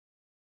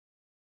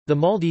The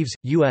Maldives,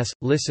 U.S.,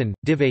 listen,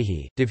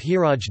 Divehi,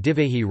 Divhiraj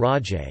Divehi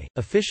Rajay,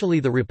 officially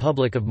the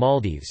Republic of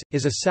Maldives,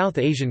 is a South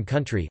Asian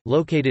country,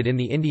 located in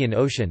the Indian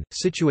Ocean,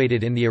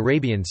 situated in the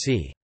Arabian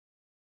Sea.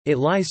 It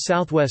lies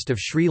southwest of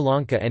Sri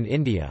Lanka and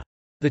India.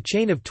 The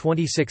chain of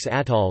 26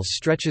 atolls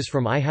stretches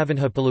from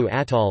Ihavanhapallu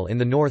Atoll in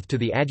the north to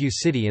the Adu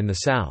city in the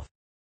south.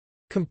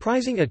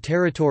 Comprising a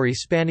territory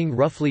spanning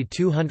roughly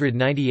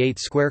 298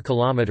 square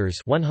kilometers,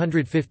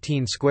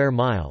 115 square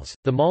miles,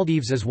 the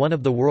Maldives is one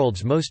of the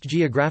world's most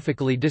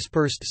geographically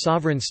dispersed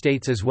sovereign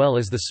states as well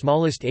as the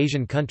smallest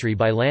Asian country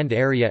by land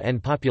area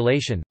and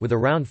population, with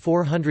around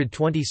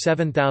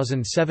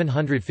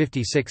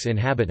 427,756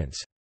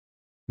 inhabitants.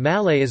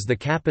 Malé is the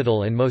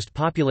capital and most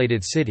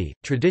populated city,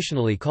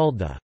 traditionally called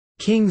the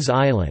King's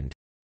Island,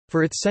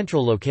 for its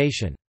central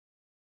location.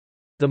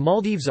 The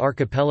Maldives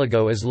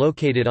archipelago is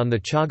located on the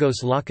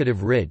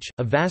Chagos-Locative Ridge,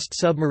 a vast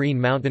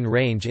submarine mountain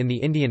range in the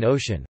Indian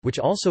Ocean, which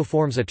also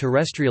forms a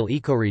terrestrial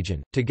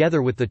ecoregion,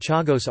 together with the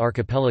Chagos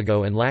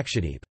archipelago and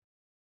Lakshadweep.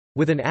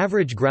 With an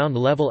average ground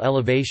level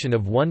elevation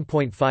of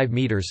 1.5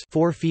 meters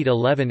 (4 feet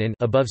 11 in)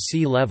 above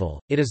sea level,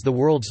 it is the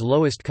world's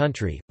lowest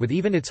country, with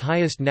even its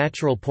highest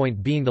natural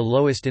point being the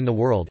lowest in the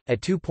world,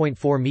 at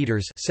 2.4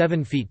 meters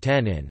 (7 feet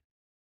 10 in).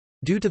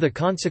 Due to the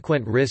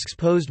consequent risks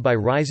posed by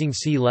rising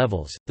sea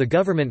levels, the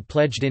government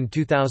pledged in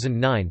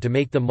 2009 to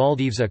make the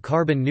Maldives a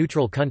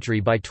carbon-neutral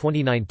country by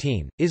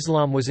 2019.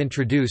 Islam was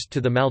introduced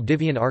to the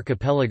Maldivian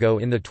archipelago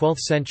in the 12th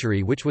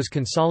century, which was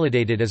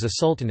consolidated as a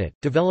sultanate,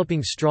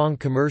 developing strong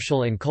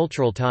commercial and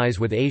cultural ties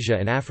with Asia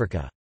and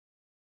Africa.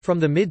 From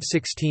the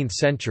mid-16th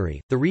century,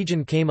 the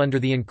region came under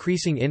the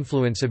increasing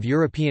influence of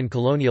European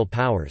colonial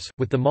powers,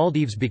 with the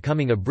Maldives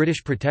becoming a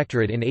British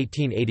protectorate in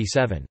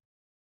 1887.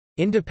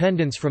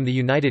 Independence from the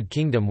United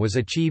Kingdom was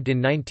achieved in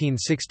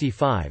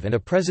 1965 and a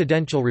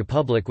presidential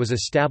republic was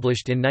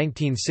established in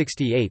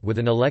 1968 with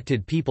an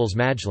elected People's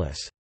Majlis.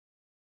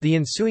 The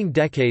ensuing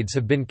decades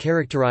have been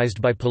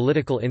characterized by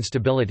political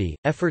instability,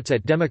 efforts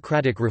at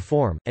democratic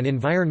reform, and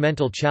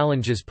environmental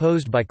challenges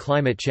posed by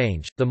climate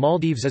change. The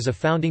Maldives is a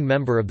founding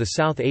member of the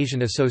South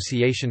Asian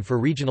Association for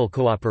Regional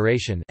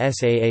Cooperation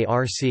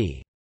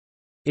 (SAARC).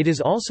 It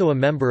is also a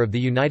member of the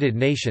United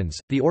Nations,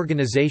 the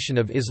Organization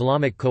of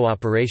Islamic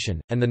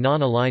Cooperation, and the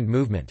Non-Aligned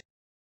Movement.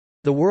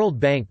 The World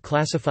Bank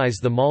classifies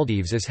the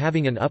Maldives as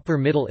having an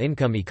upper-middle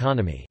income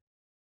economy.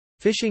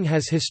 Fishing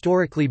has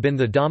historically been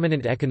the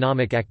dominant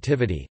economic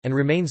activity, and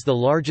remains the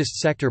largest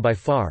sector by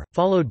far,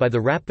 followed by the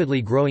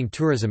rapidly growing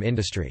tourism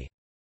industry.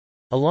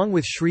 Along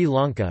with Sri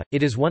Lanka,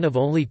 it is one of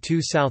only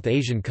two South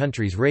Asian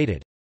countries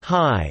rated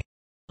high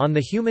on the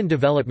Human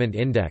Development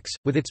Index,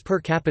 with its per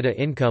capita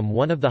income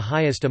one of the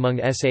highest among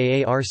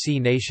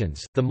SAARC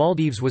nations. The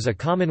Maldives was a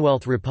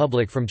Commonwealth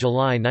republic from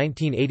July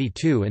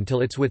 1982 until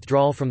its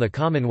withdrawal from the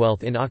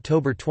Commonwealth in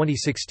October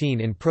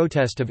 2016 in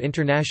protest of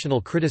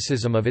international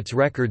criticism of its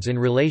records in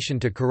relation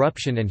to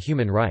corruption and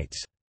human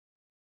rights.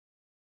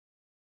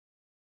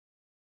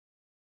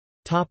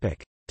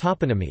 Topic: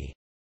 Toponymy.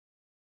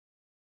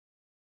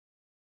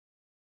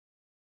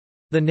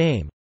 The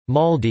name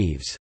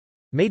Maldives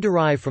may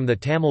derive from the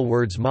Tamil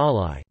words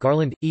Malai,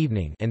 garland,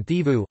 evening, and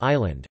Thivu,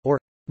 island, or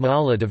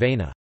Maala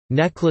Devana,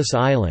 necklace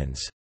islands,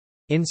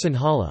 in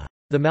Sinhala.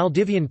 The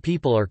Maldivian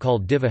people are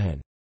called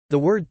Divahan. The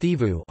word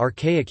Thivu,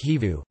 archaic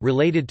Hivu,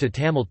 related to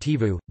Tamil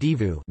Tivu,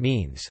 Divu,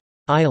 means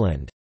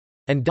island,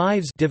 and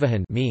Dives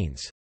Divahan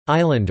means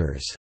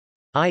islanders,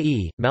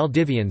 i.e.,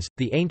 Maldivians.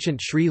 The ancient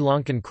Sri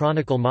Lankan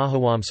chronicle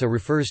Mahawamsa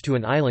refers to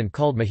an island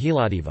called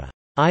Mahiladiva,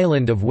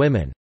 island of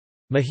women.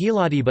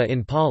 Mahiladiba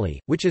in Pali,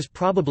 which is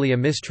probably a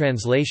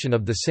mistranslation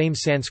of the same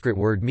Sanskrit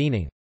word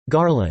meaning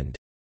garland.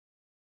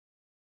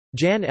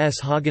 Jan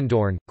S.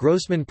 Hagendorn,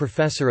 Grossman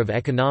Professor of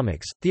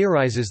Economics,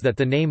 theorizes that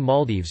the name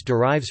Maldives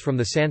derives from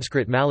the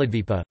Sanskrit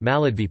Maladvipa,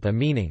 Maladvipa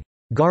meaning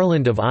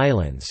garland of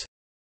islands.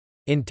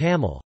 In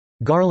Tamil,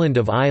 garland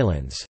of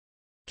islands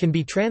can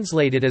be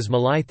translated as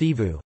Malai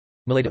Thivu.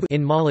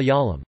 In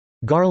Malayalam,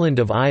 garland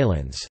of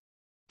islands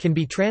can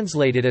be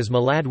translated as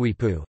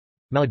Maladwipu.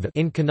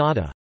 In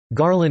Kannada,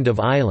 garland of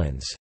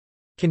islands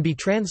can be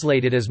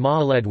translated as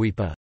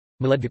Maaladwipa.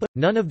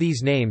 None of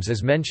these names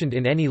is mentioned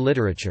in any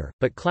literature,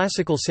 but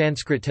classical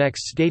Sanskrit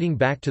texts dating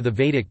back to the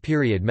Vedic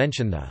period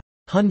mention the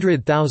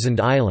 100,000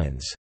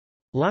 islands,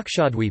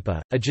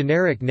 Lakshadweepa, a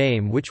generic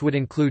name which would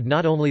include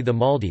not only the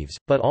Maldives,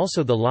 but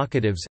also the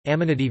Lakshadweeps,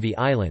 Amanadevi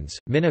Islands,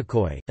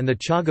 Minicoy, and the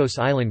Chagos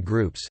Island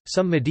groups.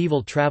 Some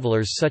medieval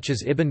travelers such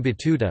as Ibn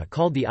Battuta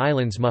called the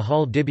islands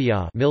Mahal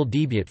Dibiyah, Mil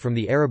Dibyat, from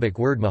the Arabic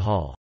word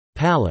mahal,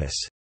 palace,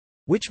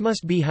 which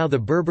must be how the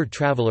Berber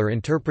traveller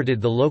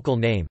interpreted the local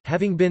name,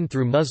 having been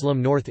through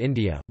Muslim North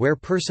India, where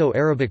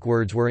Perso-Arabic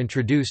words were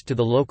introduced to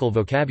the local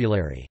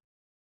vocabulary.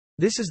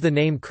 This is the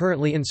name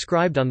currently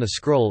inscribed on the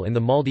scroll in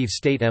the Maldives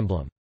state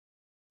emblem.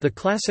 The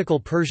classical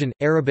Persian,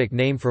 Arabic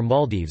name for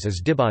Maldives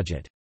is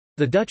Dibajat.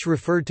 The Dutch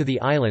referred to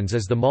the islands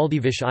as the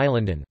Maldivische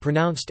Eilanden,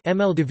 pronounced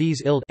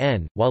Mldvs ild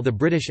n, while the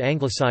British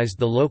anglicised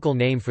the local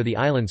name for the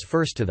islands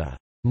first to the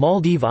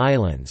Maldive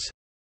Islands,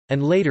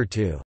 and later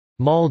to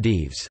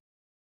Maldives.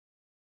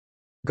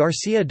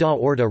 Garcia da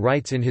Orta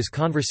writes in his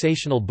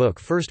conversational book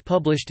first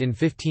published in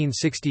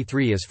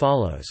 1563 as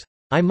follows,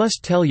 "I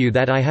must tell you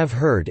that I have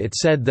heard it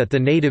said that the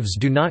natives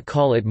do not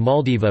call it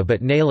Maldiva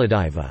but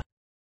Nailadiva.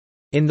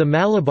 In the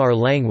Malabar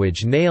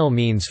language Nail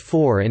means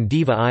four and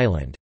Diva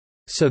island.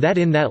 So that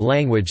in that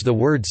language the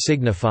word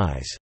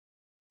signifies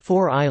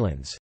 4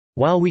 islands.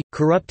 While we,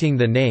 corrupting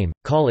the name,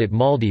 call it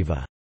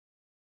Maldiva."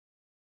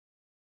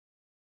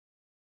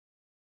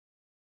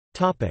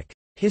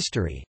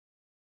 History.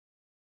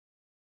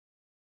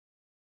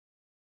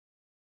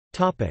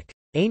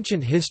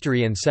 Ancient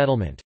history and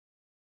settlement.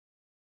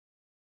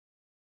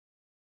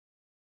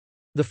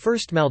 The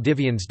first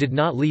Maldivians did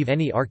not leave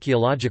any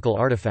archaeological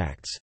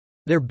artifacts.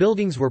 Their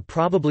buildings were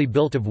probably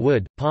built of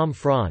wood, palm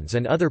fronds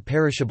and other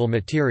perishable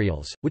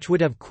materials, which would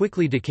have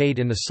quickly decayed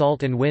in the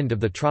salt and wind of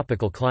the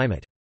tropical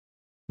climate.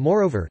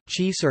 Moreover,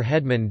 chiefs or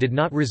headmen did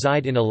not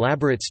reside in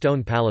elaborate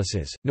stone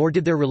palaces, nor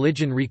did their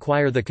religion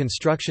require the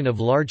construction of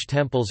large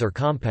temples or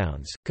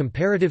compounds.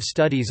 Comparative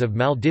studies of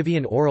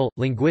Maldivian oral,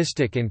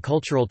 linguistic, and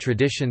cultural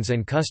traditions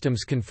and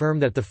customs confirm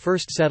that the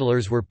first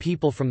settlers were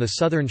people from the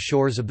southern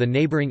shores of the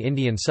neighboring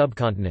Indian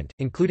subcontinent,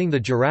 including the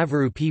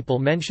Jaravaru people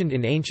mentioned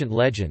in ancient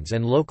legends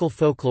and local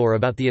folklore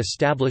about the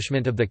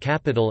establishment of the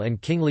capital and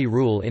kingly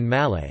rule in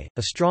Malay.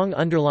 A strong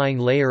underlying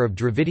layer of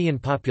Dravidian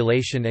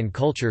population and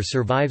culture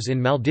survives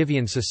in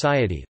Maldivian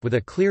society, with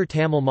a clear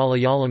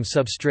Tamil-Malayalam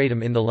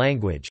substratum in the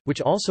language,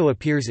 which also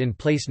appears in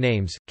place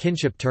names,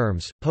 kinship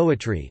terms,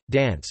 poetry,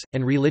 dance,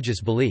 and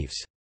religious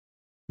beliefs.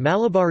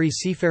 Malabari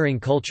seafaring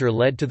culture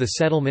led to the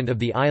settlement of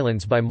the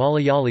islands by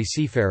Malayali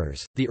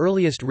seafarers. The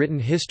earliest written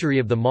history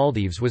of the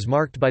Maldives was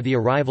marked by the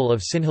arrival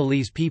of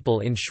Sinhalese people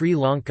in Sri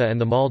Lanka and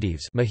the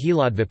Maldives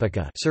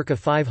circa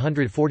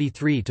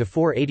 543 to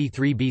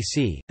 483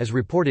 BC, as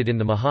reported in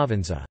the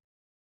Mahavansa.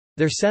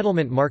 Their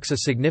settlement marks a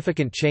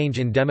significant change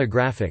in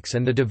demographics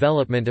and the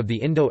development of the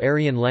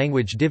Indo-Aryan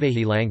language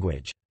Divehi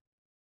language.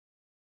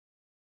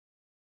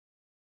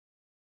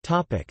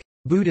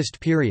 Buddhist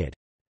period.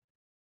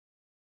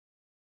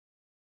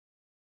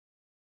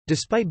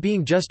 Despite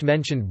being just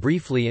mentioned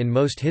briefly in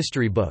most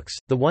history books,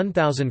 the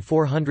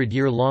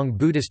 1,400-year-long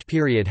Buddhist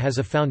period has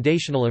a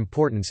foundational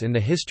importance in the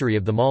history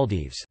of the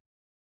Maldives.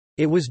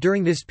 It was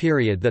during this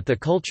period that the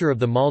culture of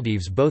the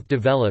Maldives both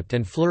developed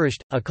and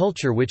flourished, a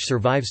culture which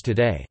survives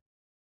today.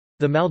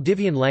 The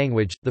Maldivian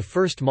language, the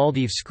first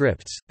Maldive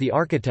scripts, the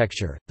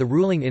architecture, the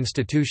ruling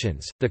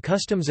institutions, the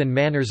customs and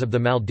manners of the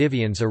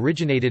Maldivians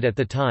originated at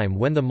the time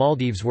when the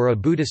Maldives were a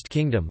Buddhist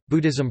kingdom.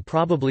 Buddhism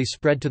probably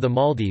spread to the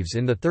Maldives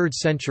in the 3rd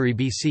century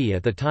BC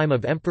at the time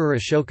of Emperor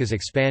Ashoka's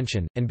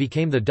expansion, and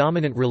became the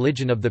dominant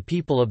religion of the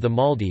people of the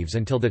Maldives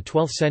until the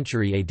 12th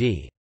century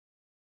AD.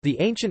 The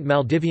ancient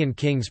Maldivian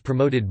kings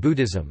promoted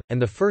Buddhism,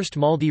 and the first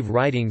Maldive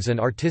writings and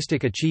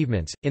artistic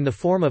achievements, in the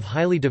form of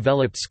highly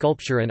developed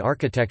sculpture and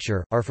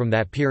architecture, are from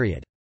that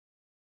period.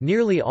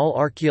 Nearly all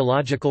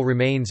archaeological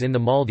remains in the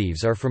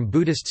Maldives are from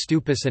Buddhist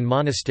stupas and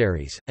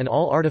monasteries, and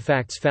all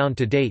artifacts found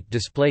to date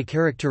display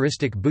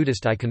characteristic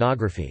Buddhist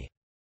iconography.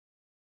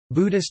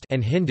 Buddhist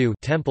and Hindu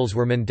temples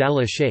were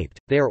mandala-shaped.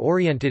 They are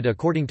oriented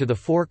according to the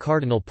 4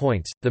 cardinal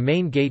points, the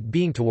main gate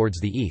being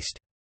towards the east.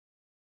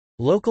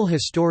 Local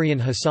historian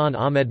Hassan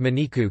Ahmed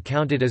Maniku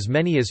counted as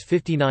many as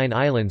 59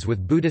 islands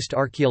with Buddhist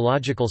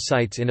archaeological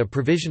sites in a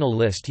provisional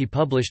list he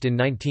published in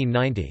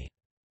 1990.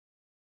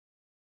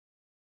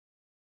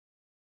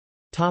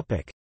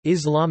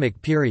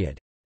 Islamic period.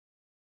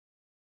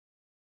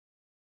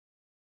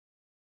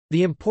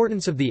 The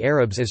importance of the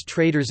Arabs as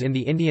traders in the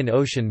Indian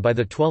Ocean by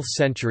the 12th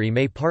century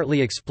may partly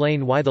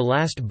explain why the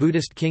last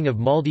Buddhist king of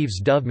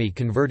Maldives Duvmi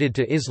converted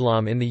to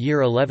Islam in the year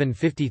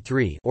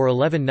 1153 or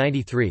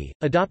 1193,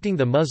 adopting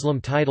the Muslim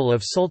title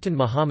of Sultan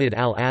Muhammad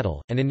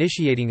al-Adil, and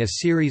initiating a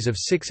series of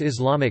 6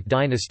 Islamic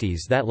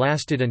dynasties that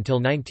lasted until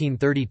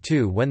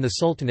 1932 when the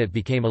Sultanate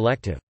became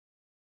elective.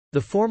 The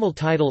formal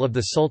title of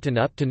the Sultan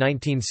up to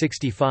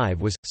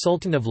 1965 was,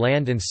 Sultan of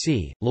Land and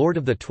Sea, Lord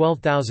of the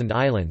 12,000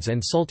 Islands and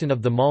Sultan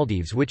of the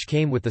Maldives, which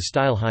came with the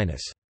style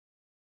Highness.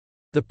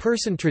 The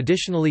person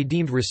traditionally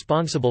deemed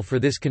responsible for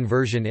this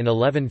conversion in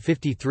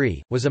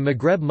 1153, was a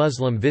Maghreb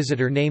Muslim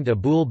visitor named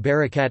Abul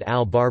Barakat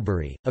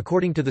al-Barbari,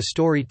 according to the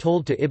story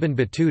told to Ibn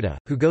Battuta,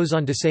 who goes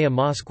on to say a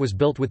mosque was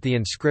built with the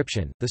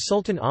inscription. The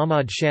Sultan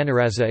Ahmad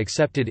Shanaraza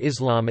accepted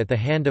Islam at the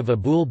hand of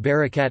Abul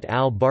Barakat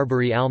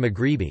al-Barbari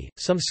al-Maghribi.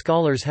 Some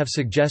scholars have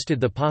suggested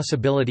the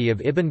possibility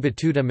of Ibn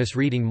Battuta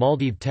misreading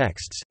Maldive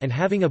texts, and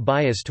having a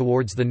bias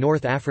towards the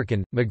North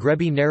African,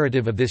 Maghrebi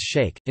narrative of this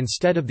sheikh,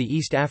 instead of the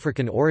East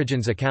African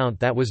origins account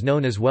that was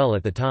known as well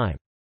at the time.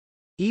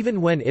 Even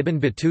when Ibn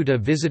Battuta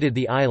visited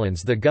the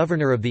islands, the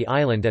governor of the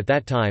island at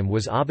that time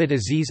was Abd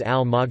Aziz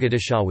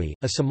al-Mogadishawi.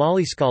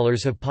 Somali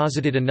scholars have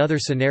posited another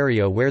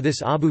scenario where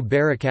this Abu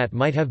Barakat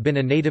might have been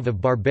a native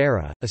of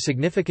Barbera, a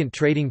significant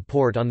trading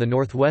port on the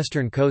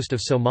northwestern coast of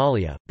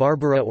Somalia,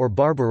 Barbara or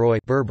Barbaroi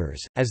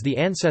Berbers, as the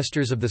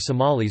ancestors of the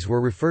Somalis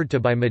were referred to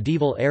by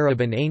medieval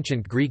Arab and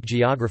ancient Greek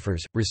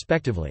geographers,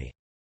 respectively.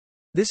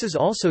 This is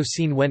also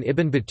seen when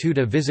Ibn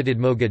Battuta visited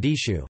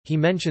Mogadishu. He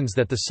mentions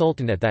that the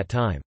Sultan at that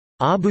time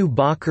Abu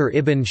Bakr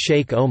ibn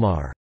Sheikh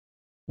Omar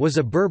was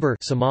a Berber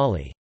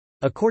Somali.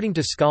 According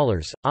to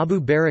scholars,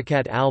 Abu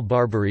Barakat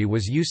al-Barbari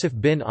was Yusuf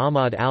bin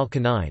Ahmad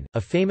al-Kanine,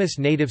 a famous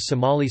native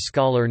Somali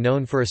scholar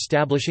known for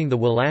establishing the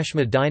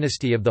Walashma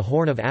dynasty of the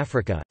Horn of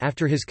Africa,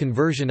 after his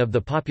conversion of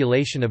the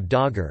population of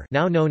Dagir,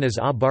 now known as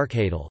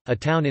Barkadal, a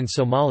town in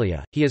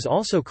Somalia. He is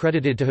also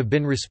credited to have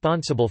been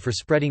responsible for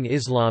spreading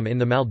Islam in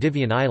the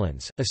Maldivian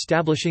islands,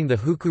 establishing the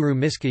Hukuru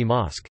Miski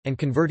Mosque, and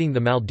converting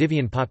the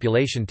Maldivian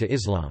population to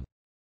Islam.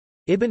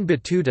 Ibn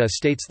Battuta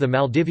states the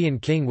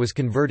Maldivian king was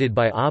converted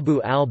by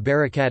Abu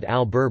al-Barakat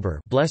al-Berber,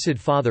 Blessed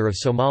Father of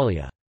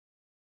Somalia.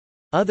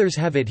 Others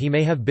have it he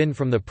may have been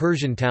from the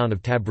Persian town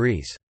of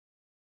Tabriz.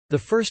 The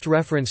first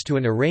reference to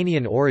an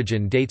Iranian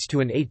origin dates to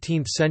an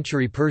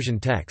 18th-century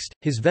Persian text.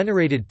 His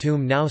venerated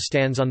tomb now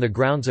stands on the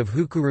grounds of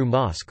Hukuru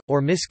Mosque,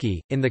 or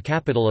Miski, in the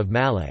capital of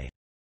Malé.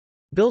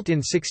 Built in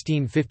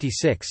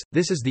 1656,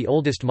 this is the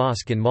oldest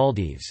mosque in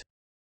Maldives.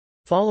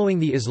 Following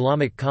the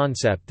Islamic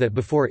concept that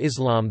before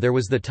Islam there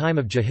was the time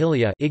of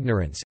Jahiliyyah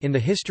ignorance, in the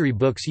history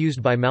books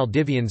used by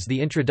Maldivians the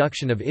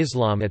introduction of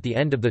Islam at the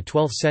end of the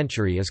 12th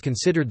century is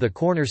considered the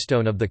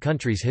cornerstone of the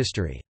country's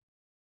history.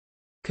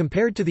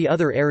 Compared to the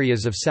other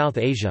areas of South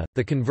Asia,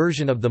 the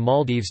conversion of the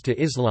Maldives to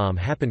Islam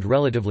happened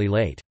relatively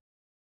late.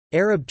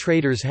 Arab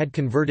traders had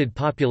converted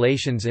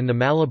populations in the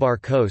Malabar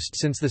coast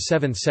since the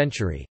 7th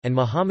century, and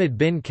Muhammad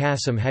bin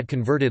Qasim had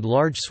converted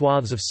large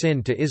swaths of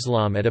Sindh to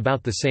Islam at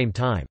about the same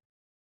time.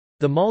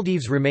 The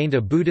Maldives remained a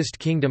Buddhist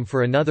kingdom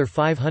for another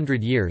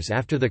 500 years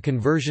after the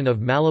conversion of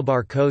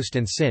Malabar Coast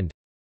and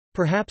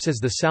Sindh—perhaps as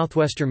the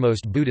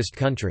southwesternmost Buddhist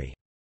country.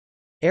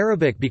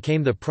 Arabic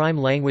became the prime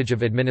language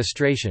of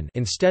administration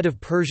instead of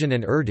Persian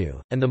and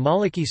Urdu, and the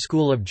Maliki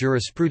school of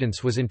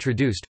jurisprudence was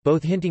introduced,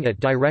 both hinting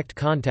at direct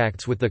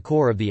contacts with the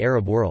core of the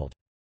Arab world.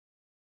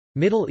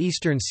 Middle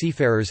Eastern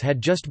seafarers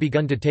had just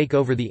begun to take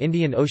over the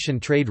Indian Ocean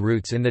trade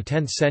routes in the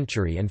 10th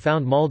century and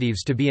found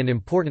Maldives to be an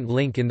important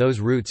link in those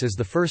routes as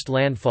the first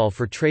landfall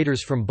for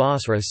traders from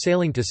Basra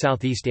sailing to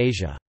Southeast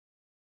Asia.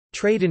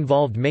 Trade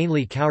involved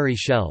mainly cowrie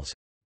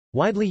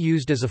shells—widely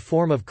used as a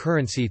form of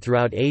currency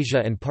throughout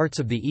Asia and parts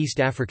of the East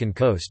African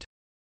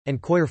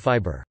coast—and coir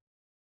fiber.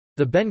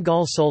 The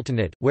Bengal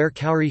Sultanate, where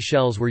cowrie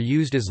shells were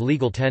used as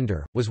legal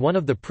tender, was one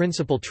of the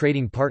principal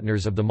trading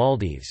partners of the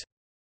Maldives.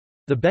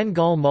 The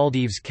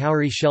Bengal-Maldives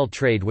cowrie shell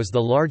trade was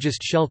the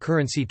largest shell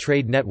currency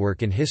trade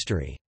network in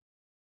history.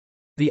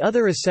 The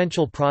other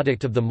essential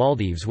product of the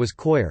Maldives was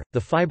coir, the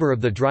fiber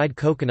of the dried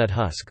coconut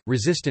husk,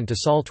 resistant to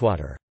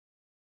saltwater.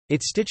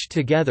 It stitched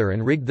together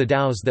and rigged the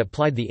dhows that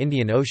plied the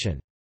Indian Ocean.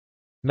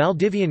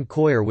 Maldivian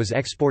coir was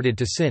exported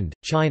to Sindh,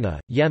 China,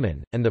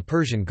 Yemen, and the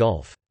Persian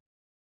Gulf.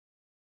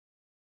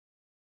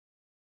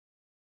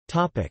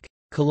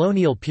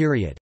 Colonial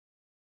period.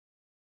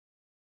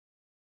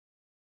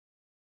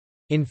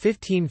 In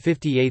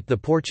 1558 the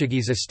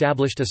Portuguese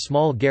established a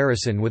small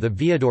garrison with a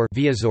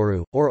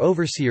viadouro, or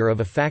overseer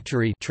of a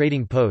factory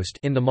trading post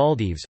in the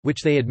Maldives,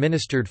 which they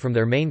administered from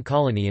their main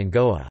colony in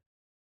Goa.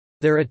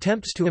 Their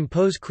attempts to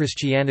impose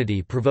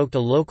Christianity provoked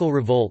a local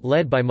revolt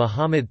led by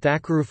Muhammad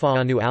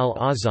Thakurufa'anu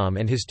al-Azam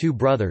and his two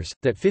brothers,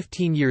 that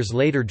 15 years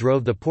later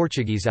drove the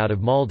Portuguese out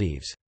of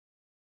Maldives.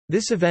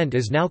 This event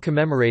is now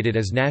commemorated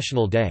as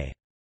National Day.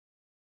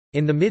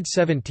 In the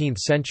mid-17th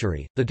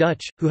century, the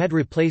Dutch, who had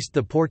replaced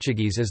the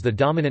Portuguese as the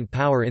dominant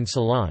power in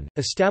Ceylon,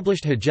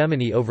 established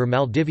hegemony over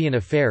Maldivian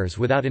affairs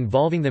without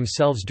involving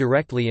themselves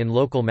directly in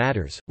local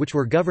matters, which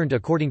were governed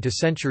according to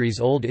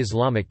centuries-old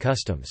Islamic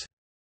customs.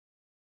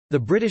 The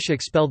British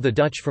expelled the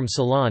Dutch from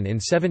Ceylon in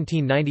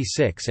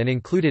 1796 and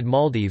included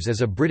Maldives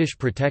as a British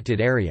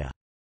protected area.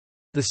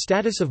 The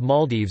status of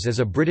Maldives as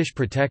a British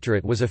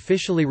protectorate was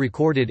officially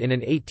recorded in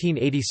an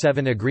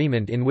 1887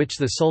 agreement in which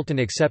the Sultan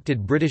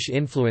accepted British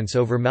influence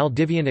over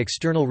Maldivian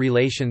external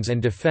relations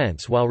and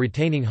defence while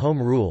retaining home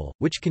rule,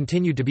 which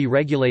continued to be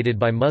regulated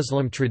by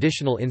Muslim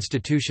traditional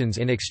institutions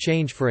in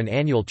exchange for an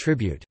annual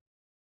tribute.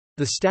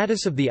 The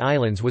status of the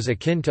islands was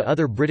akin to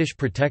other British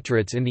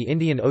protectorates in the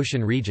Indian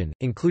Ocean region,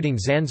 including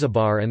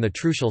Zanzibar and the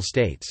Trucial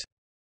States.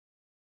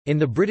 In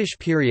the British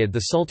period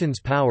the Sultan's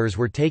powers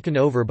were taken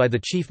over by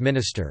the Chief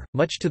Minister,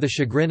 much to the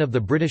chagrin of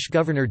the British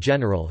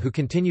Governor-General who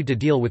continued to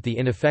deal with the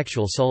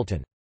ineffectual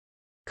Sultan.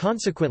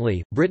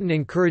 Consequently, Britain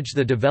encouraged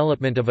the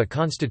development of a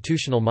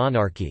constitutional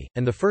monarchy,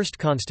 and the first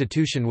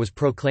constitution was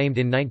proclaimed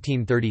in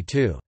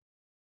 1932.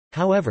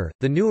 However,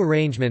 the new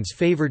arrangements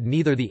favoured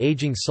neither the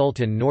ageing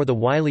Sultan nor the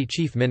wily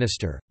Chief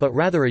Minister, but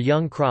rather a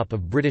young crop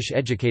of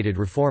British-educated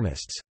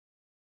reformists.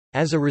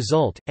 As a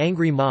result,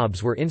 angry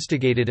mobs were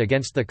instigated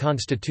against the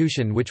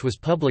constitution which was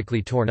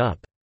publicly torn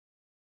up.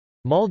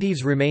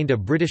 Maldives remained a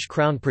British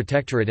Crown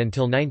protectorate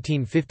until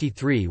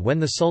 1953 when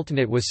the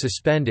Sultanate was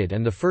suspended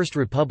and the First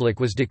Republic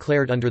was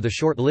declared under the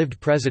short-lived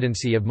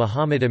presidency of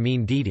Muhammad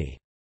Amin Didi.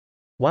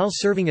 While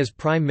serving as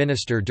Prime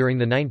Minister during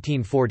the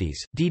 1940s,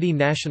 Didi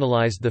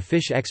nationalised the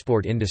fish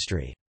export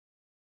industry.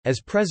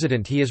 As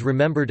President he is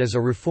remembered as a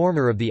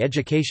reformer of the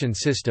education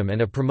system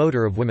and a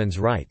promoter of women's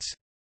rights.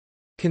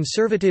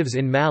 Conservatives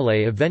in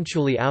Malé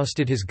eventually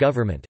ousted his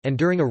government, and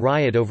during a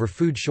riot over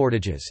food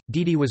shortages,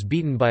 Didi was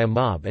beaten by a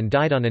mob and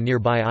died on a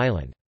nearby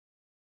island.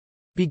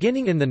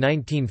 Beginning in the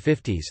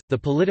 1950s, the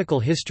political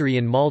history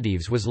in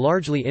Maldives was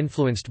largely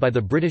influenced by the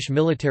British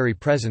military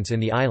presence in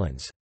the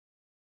islands.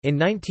 In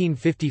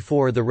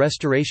 1954, the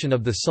restoration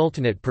of the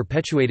Sultanate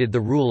perpetuated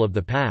the rule of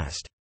the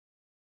past.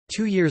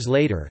 2 years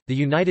later, the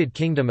United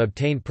Kingdom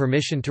obtained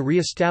permission to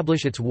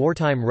re-establish its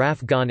wartime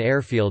Raf Gan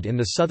airfield in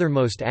the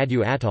southernmost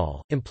Adu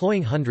Atoll,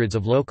 employing hundreds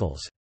of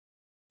locals.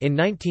 In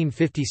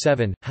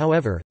 1957,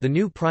 however, the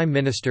new Prime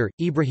Minister,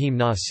 Ibrahim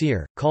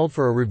Nasir, called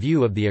for a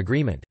review of the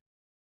agreement.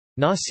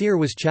 Nasir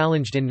was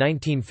challenged in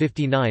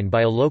 1959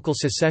 by a local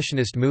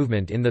secessionist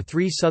movement in the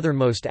 3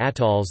 southernmost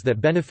atolls that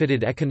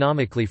benefited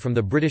economically from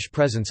the British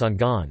presence on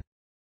Gan.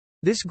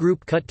 This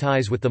group cut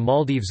ties with the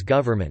Maldives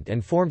government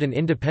and formed an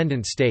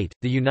independent state,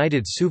 the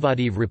United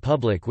Suvadive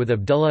Republic, with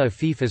Abdullah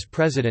Afif as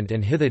president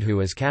and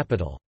Hithadhu as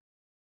capital.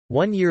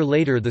 1 year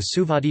later, the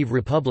Suvadive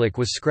Republic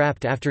was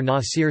scrapped after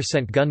Nasir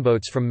sent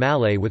gunboats from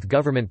Malé with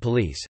government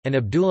police, and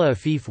Abdullah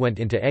Afif went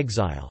into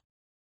exile.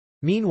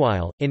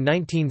 Meanwhile, in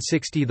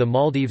 1960 the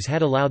Maldives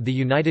had allowed the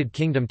United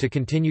Kingdom to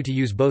continue to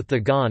use both the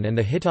Gan and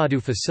the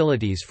Hithadhu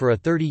facilities for a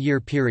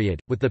 30-year period,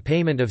 with the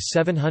payment of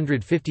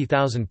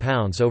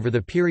 £750,000 over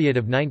the period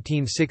of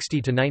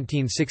 1960 to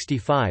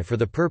 1965 for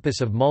the purpose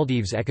of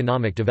Maldives'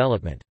 economic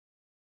development.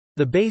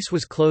 The base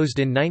was closed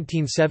in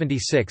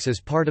 1976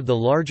 as part of the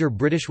larger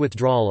British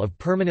withdrawal of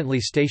permanently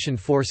stationed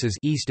forces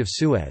east of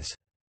Suez.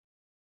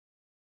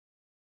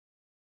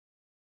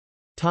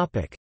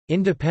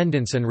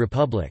 Independence and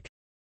republic.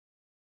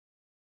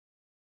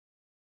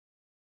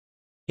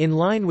 In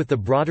line with the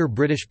broader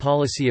British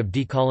policy of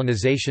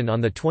decolonisation,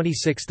 on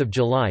 26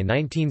 July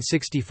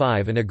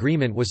 1965 an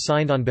agreement was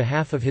signed on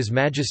behalf of His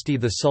Majesty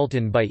the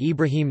Sultan by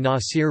Ibrahim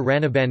Nasir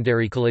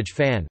Ranabandari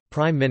Khalaj,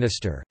 Prime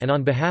Minister, and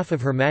on behalf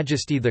of Her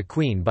Majesty the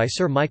Queen by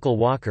Sir Michael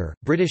Walker,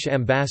 British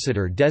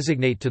Ambassador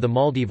designate to the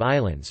Maldive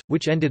Islands,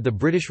 which ended the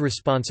British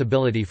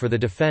responsibility for the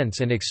defence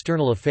and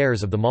external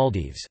affairs of the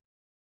Maldives.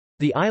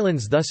 The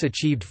islands thus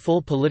achieved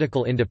full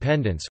political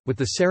independence, with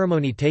the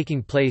ceremony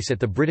taking place at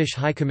the British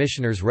High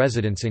Commissioner's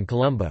residence in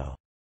Colombo.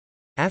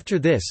 After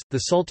this,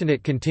 the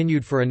Sultanate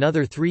continued for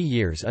another 3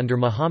 years under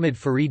Muhammad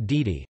Farid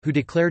Didi, who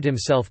declared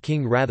himself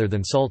king rather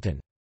than sultan.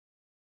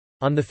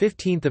 On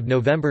 15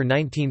 November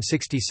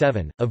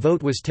 1967, a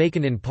vote was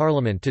taken in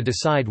Parliament to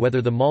decide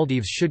whether the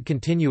Maldives should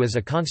continue as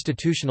a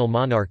constitutional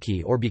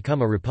monarchy or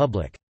become a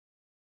republic.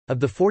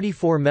 Of the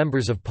 44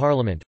 members of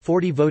Parliament,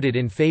 40 voted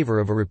in favour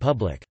of a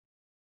republic.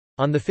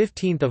 On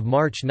 15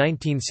 March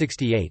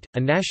 1968, a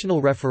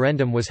national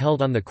referendum was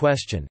held on the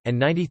question, and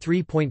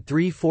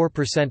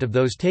 93.34% of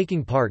those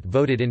taking part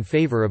voted in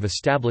favour of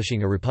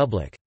establishing a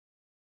republic.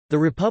 The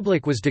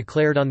republic was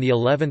declared on the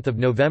 11th of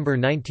November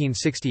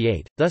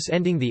 1968, thus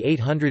ending the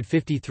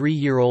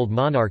 853-year-old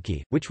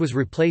monarchy, which was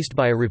replaced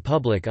by a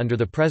republic under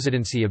the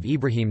presidency of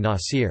Ibrahim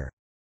Nasir.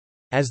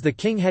 As the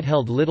king had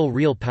held little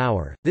real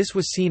power, this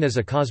was seen as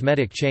a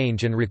cosmetic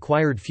change and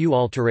required few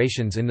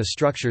alterations in the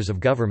structures of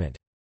government.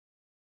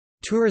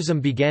 Tourism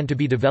began to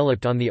be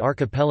developed on the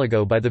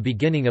archipelago by the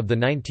beginning of the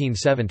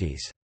 1970s.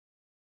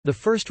 The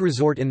first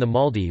resort in the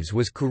Maldives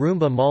was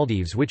Kurumba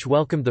Maldives, which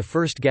welcomed the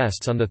first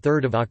guests on 3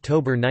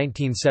 October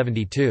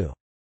 1972.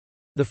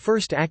 The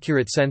first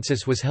accurate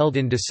census was held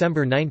in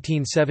December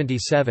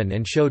 1977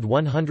 and showed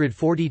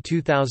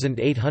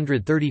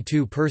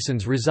 142,832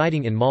 persons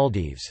residing in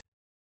Maldives.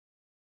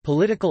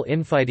 Political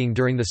infighting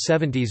during the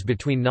 70s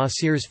between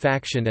Nasir's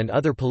faction and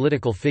other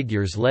political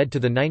figures led to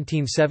the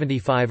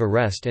 1975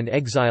 arrest and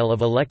exile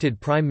of elected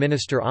Prime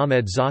Minister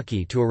Ahmed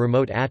Zaki to a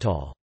remote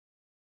atoll.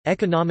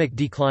 Economic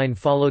decline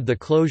followed the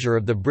closure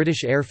of the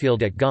British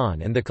airfield at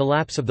Gan and the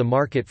collapse of the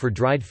market for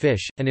dried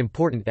fish, an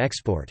important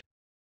export.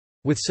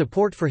 With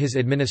support for his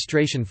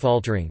administration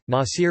faltering,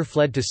 Nasir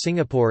fled to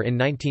Singapore in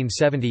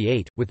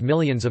 1978, with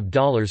millions of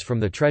dollars from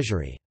the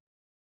treasury.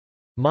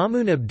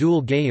 Mamun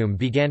Abdul Gayoom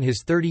began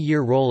his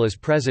 30-year role as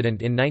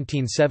president in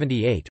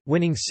 1978,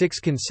 winning 6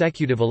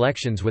 consecutive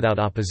elections without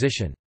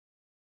opposition.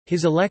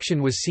 His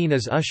election was seen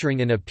as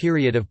ushering in a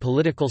period of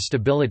political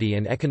stability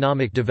and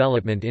economic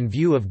development in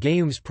view of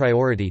Gayoom's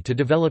priority to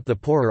develop the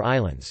poorer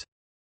islands.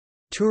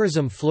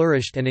 Tourism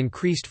flourished and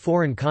increased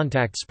foreign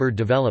contact spurred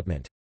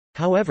development.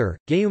 However,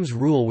 Gayoom's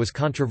rule was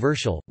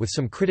controversial, with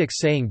some critics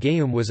saying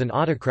Gayoom was an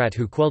autocrat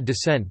who quelled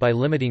dissent by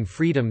limiting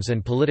freedoms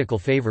and political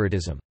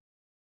favoritism.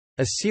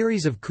 A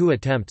series of coup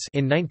attempts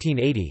in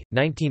 1980,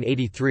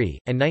 1983,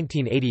 and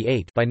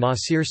 1988 by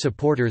Nasir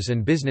supporters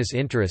and business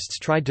interests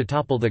tried to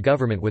topple the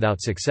government without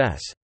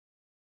success.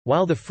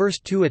 While the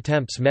first 2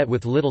 attempts met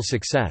with little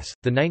success,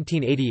 the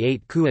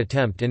 1988 coup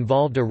attempt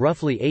involved a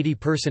roughly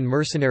 80-person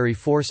mercenary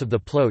force of the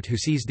Plot who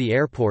seized the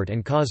airport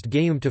and caused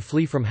Gayoom to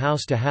flee from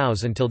house to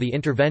house until the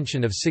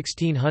intervention of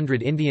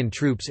 1,600 Indian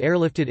troops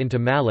airlifted into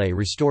Malé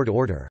restored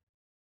order.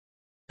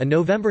 A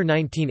November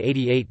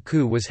 1988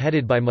 coup was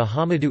headed by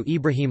Muhammadu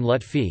Ibrahim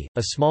Lutfi,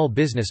 a small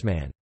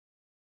businessman.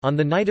 On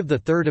the night of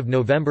 3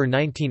 November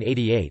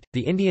 1988,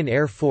 the Indian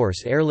Air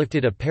Force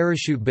airlifted a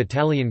parachute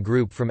battalion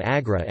group from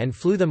Agra and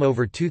flew them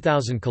over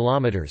 2,000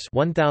 kilometers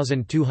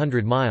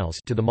 (1,200 miles)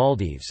 to the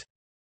Maldives.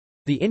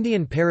 The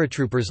Indian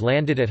paratroopers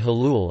landed at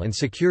Hulul and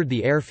secured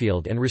the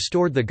airfield and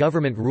restored the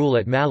government rule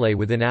at Malé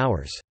within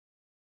hours.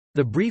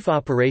 The brief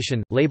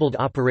operation, labeled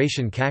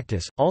Operation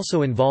Cactus,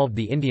 also involved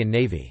the Indian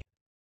Navy.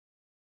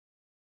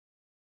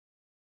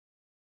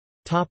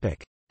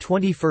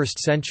 21st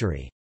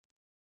century.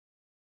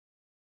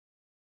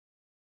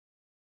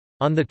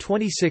 On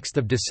 26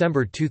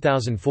 December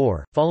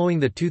 2004, following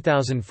the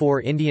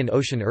 2004 Indian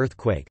Ocean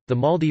earthquake, the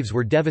Maldives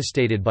were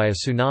devastated by a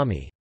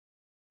tsunami.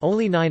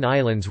 Only 9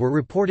 islands were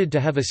reported to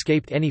have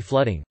escaped any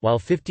flooding, while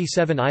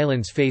 57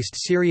 islands faced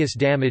serious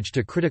damage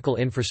to critical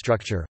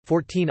infrastructure,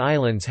 14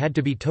 islands had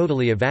to be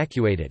totally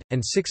evacuated,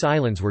 and 6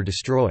 islands were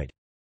destroyed.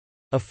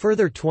 A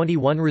further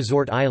 21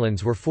 resort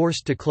islands were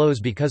forced to close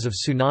because of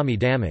tsunami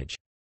damage.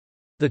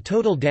 The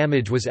total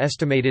damage was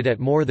estimated at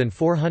more than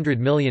 $400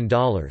 million,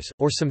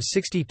 or some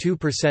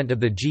 62% of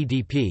the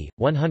GDP.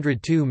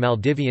 102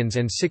 Maldivians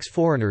and 6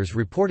 foreigners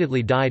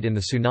reportedly died in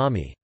the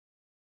tsunami.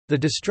 The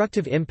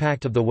destructive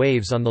impact of the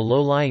waves on the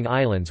low-lying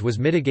islands was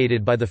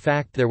mitigated by the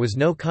fact there was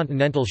no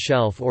continental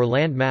shelf or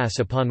land mass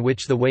upon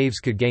which the waves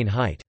could gain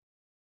height.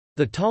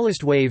 The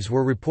tallest waves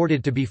were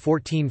reported to be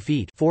 14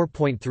 feet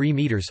 (4.3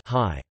 meters)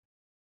 high.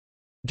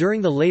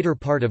 During the later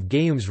part of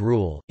Gayoom's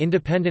rule,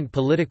 independent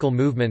political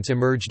movements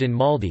emerged in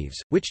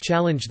Maldives, which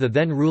challenged the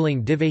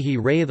then-ruling Divehi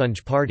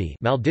Rayadhunj Party,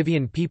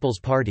 Maldivian People's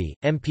Party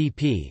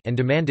 (MPP), and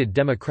demanded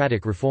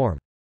democratic reform.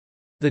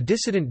 The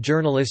dissident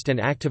journalist and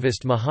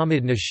activist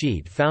Muhammad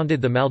Nasheed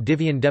founded the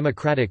Maldivian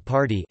Democratic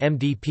Party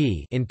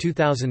 (MDP) in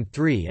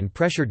 2003 and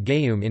pressured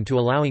Gayoom into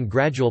allowing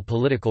gradual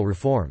political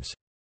reforms.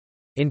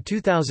 In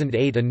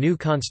 2008 a new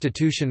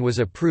constitution was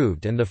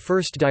approved and the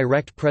first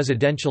direct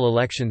presidential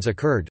elections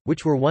occurred,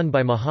 which were won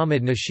by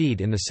Muhammad Nasheed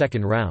in the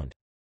second round.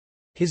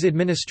 His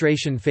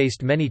administration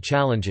faced many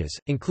challenges,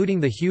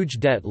 including the huge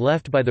debt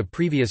left by the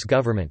previous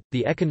government,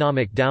 the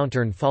economic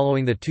downturn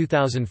following the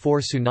 2004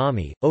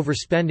 tsunami,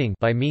 overspending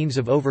by means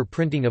of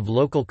overprinting of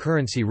local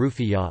currency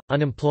rufiya,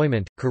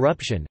 unemployment,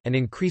 corruption, and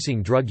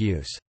increasing drug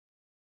use.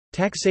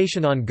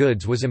 Taxation on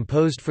goods was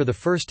imposed for the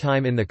first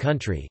time in the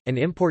country, and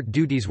import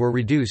duties were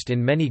reduced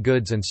in many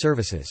goods and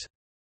services.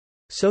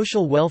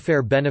 Social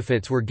welfare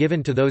benefits were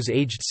given to those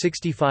aged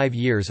 65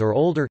 years or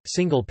older,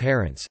 single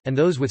parents, and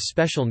those with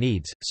special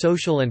needs.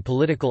 Social and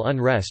political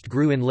unrest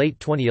grew in late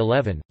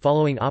 2011,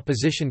 following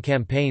opposition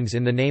campaigns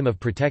in the name of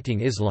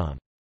protecting Islam.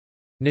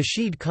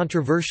 Nasheed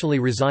controversially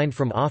resigned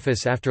from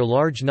office after a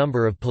large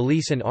number of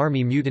police and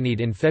army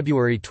mutinied in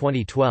February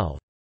 2012.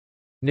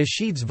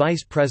 Nasheed's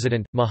vice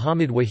president,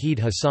 Muhammad Wahid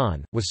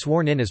Hassan, was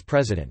sworn in as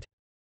president.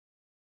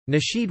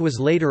 Nasheed was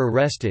later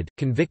arrested,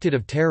 convicted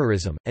of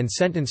terrorism, and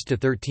sentenced to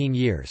 13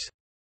 years.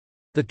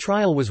 The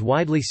trial was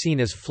widely seen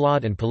as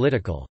flawed and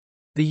political.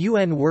 The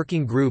UN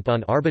Working Group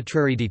on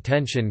Arbitrary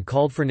Detention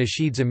called for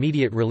Nasheed's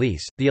immediate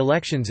release. The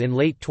elections in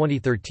late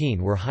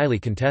 2013 were highly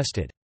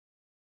contested.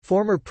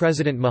 Former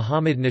President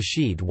Mohamed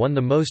Nasheed won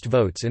the most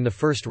votes in the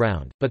first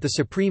round, but the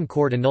Supreme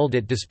Court annulled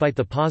it despite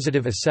the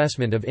positive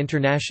assessment of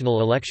international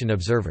election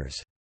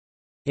observers.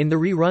 In the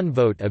rerun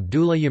vote,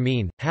 Abdullah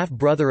Yameen,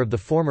 half-brother of the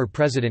former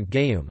President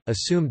Gayoom,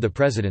 assumed the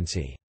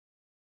presidency.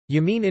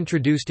 Yameen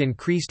introduced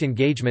increased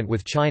engagement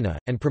with China,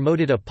 and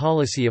promoted a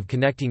policy of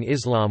connecting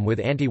Islam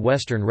with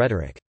anti-Western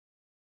rhetoric.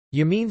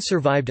 Yameen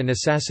survived an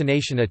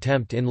assassination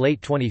attempt in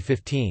late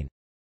 2015.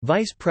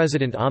 Vice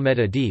President Ahmed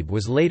Adib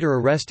was later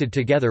arrested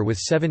together with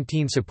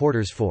 17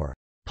 supporters for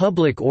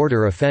public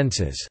order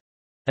offences,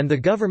 and the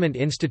government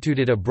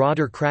instituted a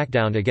broader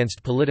crackdown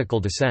against political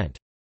dissent.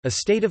 A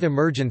state of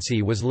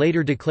emergency was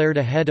later declared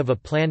ahead of a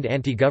planned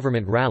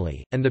anti-government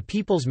rally, and the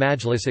People's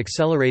Majlis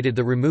accelerated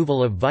the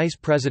removal of Vice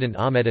President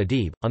Ahmed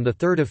Adib. On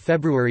 3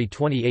 February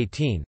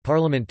 2018,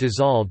 Parliament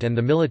dissolved and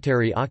the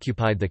military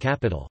occupied the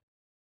capital.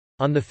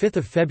 On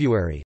 5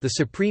 February, the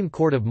Supreme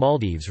Court of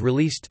Maldives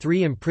released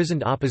 3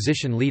 imprisoned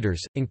opposition leaders,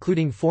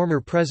 including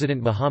former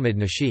President Mohamed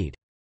Nasheed.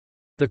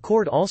 The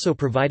court also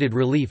provided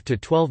relief to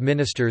 12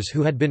 ministers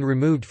who had been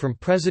removed from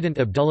President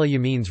Abdullah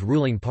Yameen's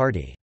ruling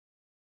party.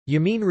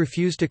 Yameen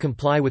refused to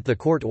comply with the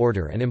court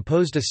order and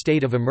imposed a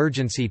state of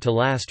emergency to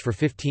last for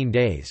 15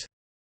 days.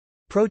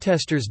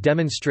 Protesters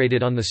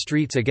demonstrated on the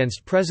streets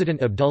against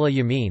President Abdullah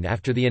Yameen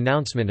after the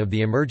announcement of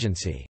the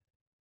emergency.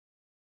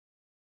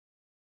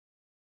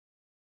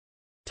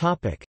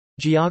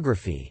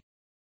 Geography.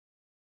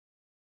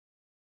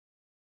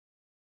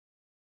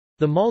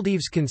 The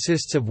Maldives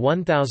consists of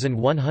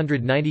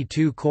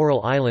 1,192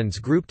 coral islands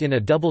grouped in a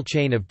double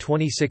chain of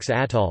 26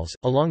 atolls,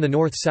 along the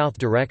north-south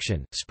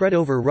direction, spread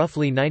over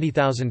roughly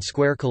 90,000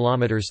 square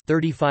kilometers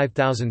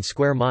 (35,000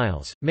 square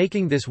miles),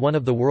 making this one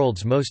of the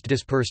world's most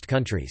dispersed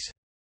countries.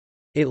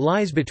 It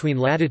lies between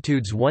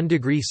latitudes 1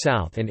 degree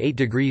south and 8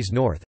 degrees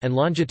north, and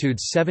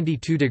longitudes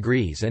 72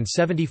 degrees and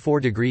 74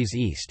 degrees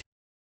east.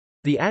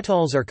 The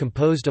atolls are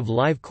composed of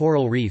live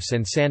coral reefs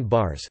and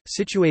sandbars,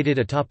 situated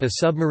atop a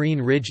submarine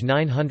ridge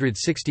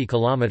 960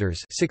 kilometers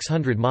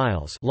 (600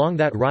 miles) long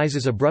that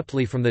rises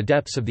abruptly from the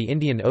depths of the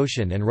Indian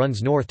Ocean and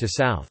runs north to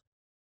south.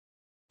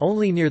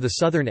 Only near the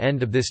southern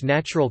end of this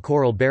natural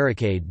coral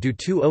barricade do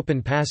two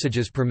open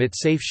passages permit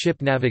safe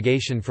ship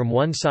navigation from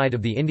one side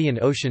of the Indian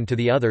Ocean to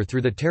the other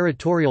through the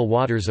territorial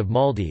waters of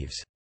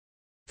Maldives.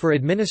 For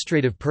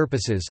administrative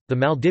purposes, the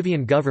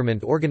Maldivian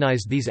government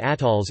organized these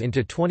atolls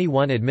into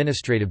 21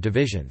 administrative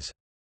divisions.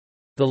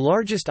 The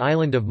largest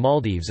island of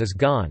Maldives is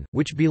Gan,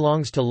 which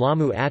belongs to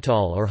Lamu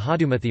Atoll or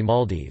Hadumati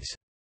Maldives.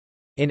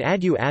 In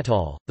Adu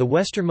Atoll, the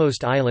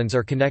westernmost islands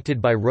are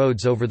connected by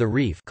roads over the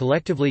reef,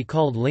 collectively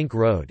called Link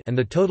Road, and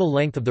the total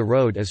length of the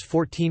road is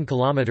 14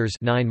 kilometers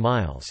 (9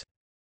 miles).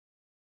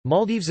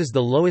 Maldives is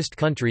the lowest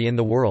country in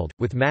the world,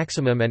 with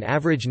maximum and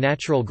average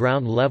natural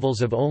ground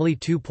levels of only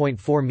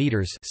 2.4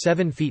 meters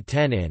 (7 feet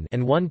 10 in)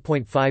 and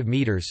 1.5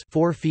 meters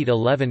 (4 feet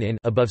 11 in)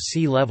 above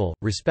sea level,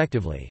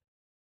 respectively.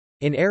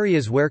 In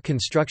areas where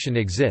construction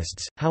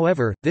exists,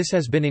 however, this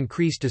has been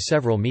increased to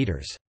several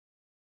meters.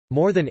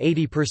 More than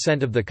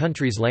 80% of the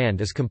country's land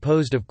is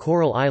composed of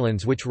coral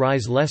islands which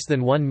rise less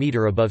than 1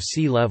 meter above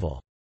sea level.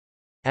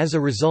 As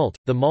a result,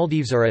 the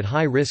Maldives are at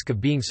high risk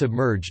of being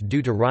submerged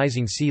due to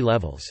rising sea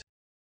levels.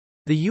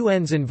 The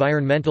UN's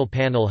Environmental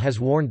Panel has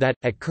warned that,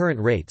 at current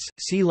rates,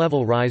 sea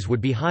level rise would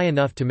be high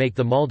enough to make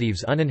the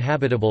Maldives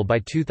uninhabitable by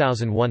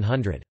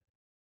 2100.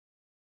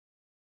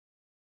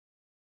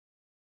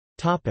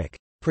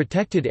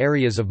 Protected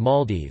areas of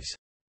Maldives.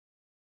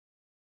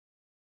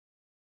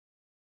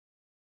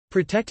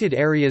 Protected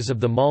areas of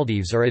the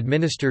Maldives are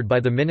administered by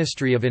the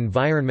Ministry of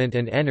Environment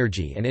and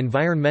Energy and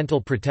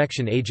Environmental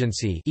Protection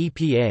Agency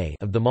 (EPA)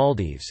 of the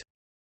Maldives.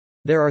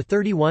 There are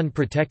 31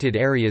 protected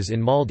areas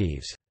in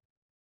Maldives.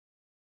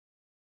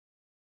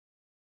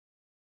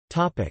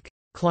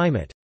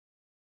 Climate.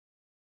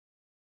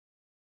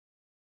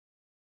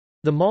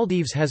 The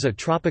Maldives has a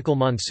tropical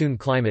monsoon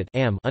climate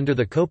under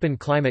the Köppen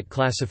climate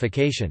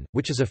classification,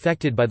 which is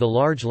affected by the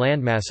large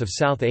landmass of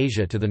South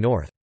Asia to the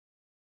north.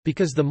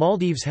 Because the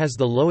Maldives has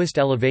the lowest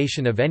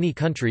elevation of any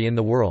country in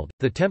the world,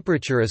 the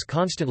temperature is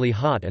constantly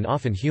hot and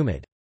often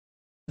humid.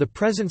 The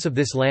presence of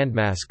this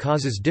landmass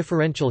causes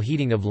differential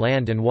heating of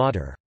land and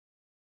water.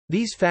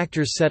 These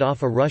factors set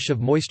off a rush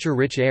of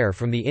moisture-rich air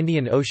from the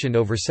Indian Ocean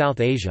over South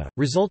Asia,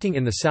 resulting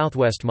in the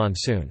southwest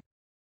monsoon.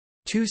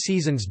 Two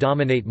seasons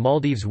dominate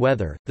Maldives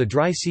weather, the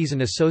dry season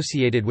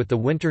associated with the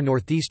winter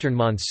northeastern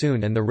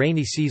monsoon and the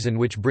rainy season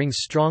which brings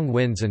strong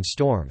winds and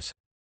storms.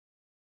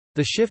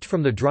 The shift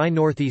from the dry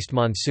northeast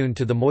monsoon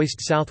to the moist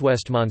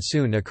southwest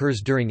monsoon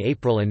occurs during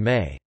April and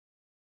May.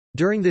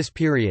 During this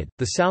period,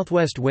 the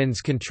southwest winds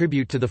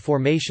contribute to the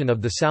formation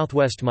of the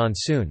southwest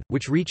monsoon,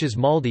 which reaches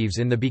Maldives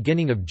in the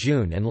beginning of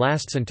June and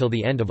lasts until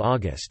the end of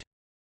August.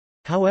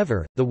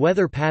 However, the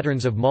weather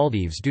patterns of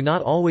Maldives do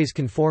not always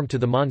conform to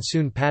the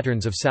monsoon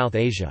patterns of South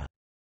Asia.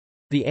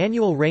 The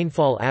annual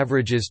rainfall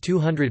averages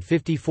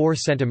 254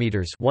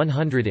 centimeters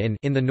 (100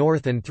 in the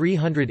north and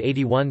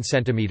 381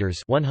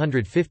 centimeters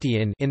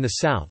 (150 in the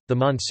south. The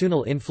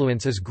monsoonal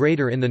influence is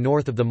greater in the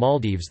north of the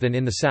Maldives than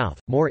in the south,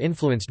 more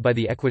influenced by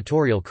the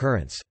equatorial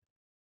currents.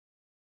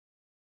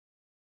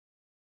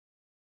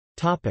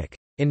 Topic: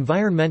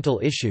 Environmental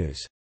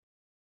issues.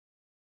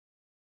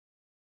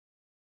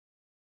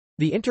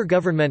 The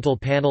Intergovernmental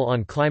Panel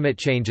on Climate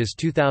Change's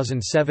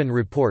 2007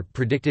 report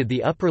predicted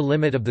the upper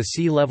limit of the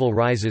sea level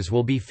rises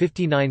will be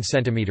 59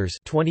 centimeters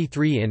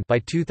 (23 in) by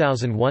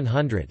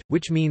 2100,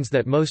 which means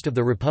that most of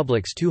the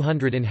republic's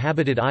 200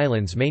 inhabited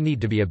islands may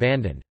need to be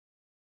abandoned.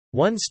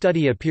 One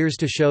study appears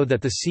to show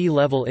that the sea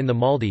level in the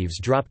Maldives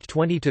dropped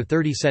 20 to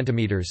 30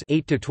 centimeters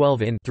 (8 to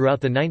 12 in)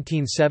 throughout the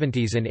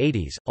 1970s and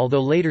 80s,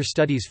 although later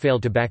studies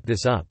failed to back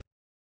this up.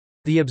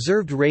 The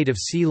observed rate of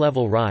sea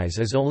level rise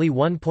is only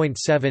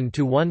 1.7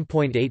 to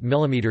 1.8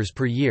 mm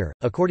per year.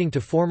 According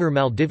to former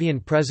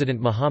Maldivian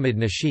President Mohamed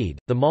Nasheed,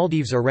 the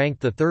Maldives are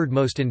ranked the third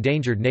most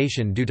endangered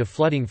nation due to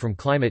flooding from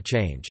climate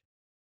change.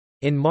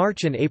 In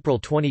March and April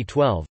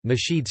 2012,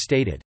 Nasheed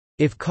stated,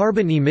 "If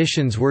carbon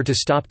emissions were to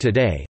stop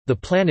today, the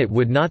planet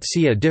would not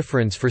see a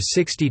difference for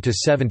 60 to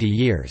 70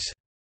 years.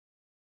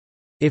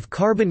 If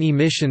carbon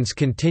emissions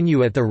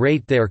continue at the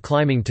rate they are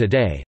climbing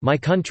today, my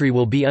country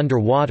will be under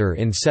water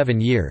in 7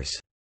 years."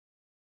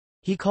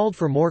 He called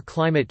for more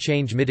climate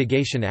change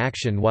mitigation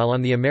action while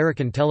on the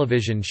American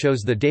television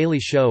shows The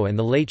Daily Show and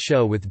The Late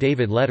Show with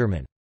David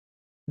Letterman.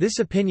 This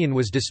opinion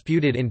was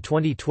disputed in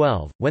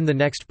 2012, when the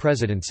next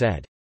president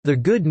said, "The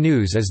good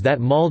news is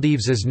that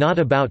Maldives is not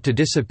about to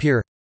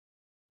disappear.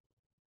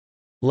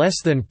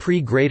 Less than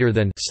pre greater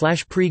than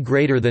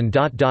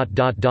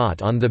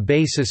on the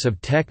basis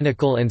of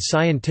technical and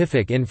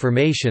scientific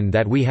information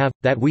that we have,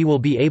 that we will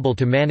be able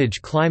to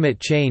manage climate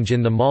change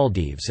in the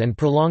Maldives and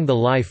prolong the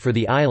life for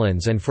the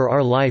islands and for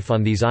our life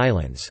on these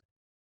islands."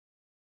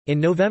 In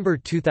November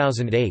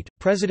 2008,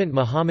 President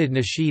Mohammad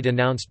Nasheed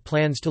announced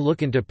plans to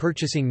look into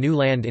purchasing new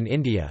land in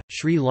India,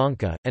 Sri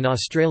Lanka, and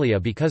Australia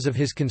because of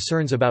his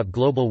concerns about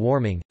global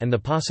warming, and the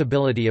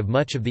possibility of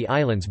much of the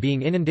islands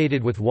being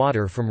inundated with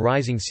water from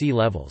rising sea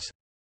levels.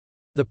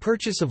 The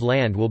purchase of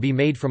land will be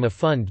made from a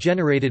fund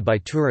generated by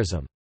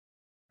tourism.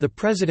 The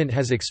president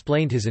has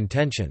explained his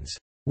intentions.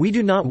 "We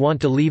do not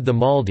want to leave the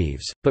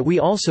Maldives, but we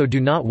also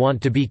do not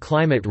want to be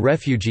climate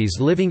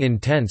refugees living in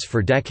tents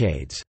for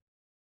decades."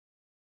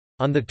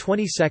 On the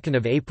 22nd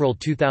of April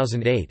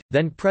 2008,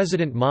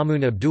 then-President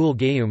Mamoun Abdul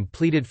Gayoom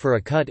pleaded for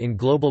a cut in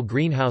global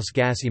greenhouse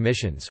gas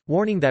emissions,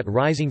 warning that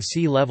rising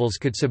sea levels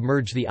could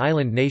submerge the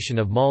island nation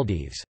of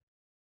Maldives.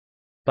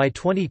 By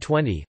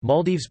 2020,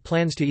 Maldives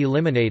plans to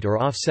eliminate or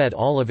offset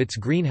all of its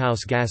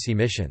greenhouse gas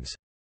emissions.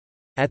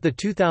 At the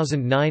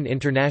 2009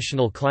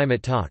 international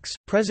climate talks,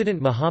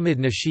 President Mohammad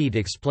Nasheed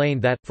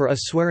explained that, for us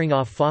swearing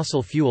off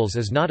fossil fuels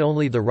is not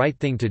only the right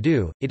thing to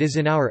do, it is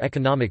in our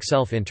economic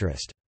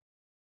self-interest.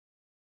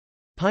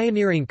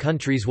 Pioneering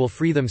countries will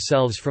free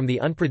themselves from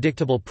the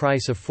unpredictable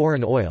price of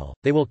foreign oil,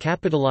 they will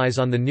capitalize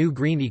on the new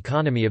green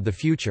economy of the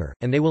future,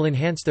 and they will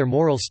enhance their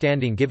moral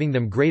standing, giving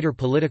them greater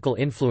political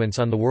influence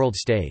on the world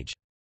stage.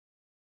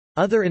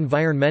 Other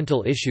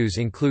environmental issues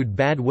include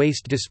bad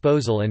waste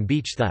disposal and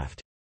beach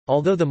theft.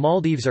 Although the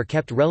Maldives are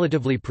kept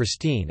relatively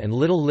pristine and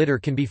little litter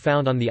can be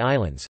found on the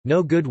islands,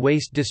 no good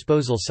waste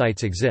disposal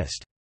sites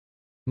exist.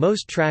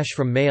 Most trash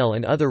from Mail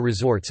and other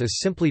resorts is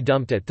simply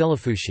dumped at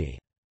Thilafushi.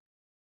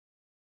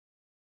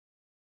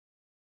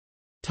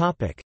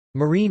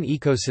 Marine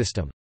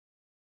ecosystem.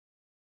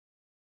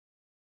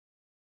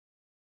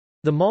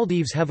 The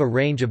Maldives have a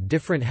range of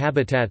different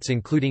habitats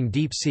including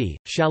deep sea,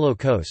 shallow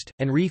coast,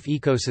 and reef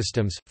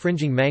ecosystems,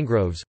 fringing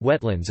mangroves,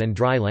 wetlands and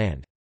dry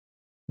land.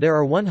 There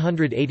are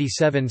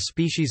 187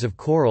 species of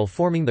coral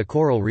forming the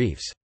coral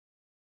reefs.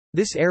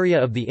 This area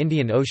of the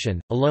Indian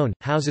Ocean, alone,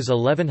 houses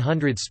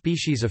 1,100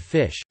 species of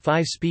fish,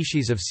 5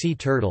 species of sea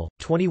turtle,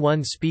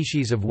 21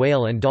 species of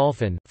whale and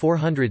dolphin,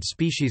 400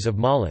 species of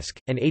mollusk,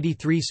 and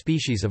 83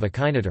 species of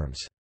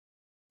echinoderms.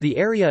 The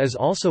area is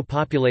also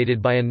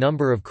populated by a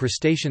number of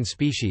crustacean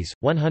species,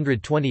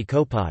 120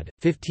 copod,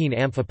 15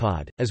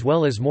 amphipod, as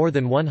well as more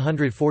than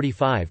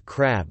 145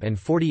 crab and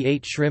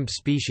 48 shrimp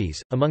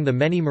species. Among the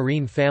many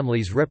marine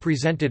families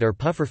represented are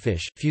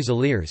pufferfish,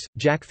 fusiliers,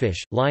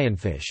 jackfish,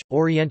 lionfish,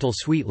 oriental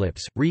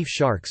sweetlips, reef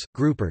sharks,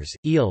 groupers,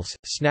 eels,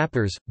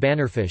 snappers,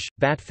 bannerfish,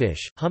 batfish,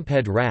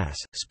 humphead wrasse,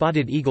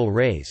 spotted eagle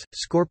rays,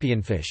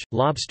 scorpionfish,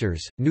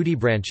 lobsters,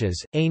 nudibranches,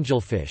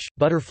 angelfish,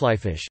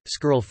 butterflyfish,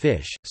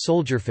 squirrelfish,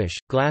 soldierfish,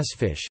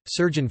 glassfish,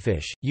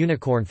 surgeonfish,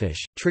 unicornfish,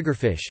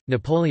 triggerfish,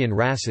 Napoleon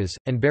wrasses,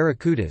 and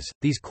barracudas.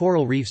 These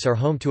coral reefs are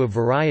home to a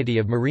variety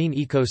of marine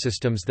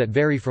ecosystems that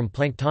vary from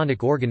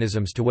planktonic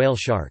organisms to whale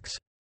sharks.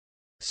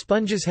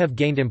 Sponges have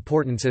gained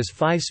importance as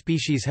 5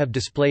 species have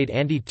displayed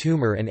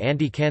anti-tumor and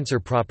anti-cancer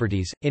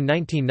properties. In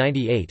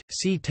 1998,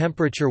 sea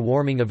temperature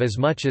warming of as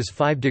much as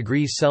 5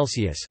 degrees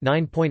Celsius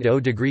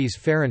 (9.0 degrees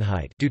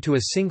Fahrenheit) due to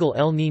a single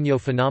El Niño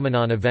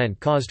phenomenon event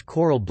caused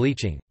coral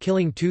bleaching,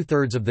 killing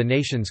 2/3 of the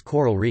nation's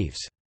coral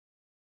reefs.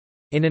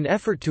 In an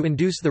effort to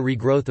induce the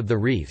regrowth of the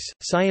reefs,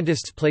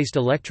 scientists placed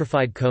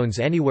electrified cones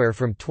anywhere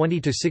from 20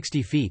 to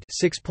 60 feet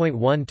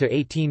 (6.1 to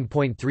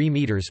 18.3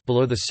 meters)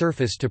 below the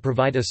surface to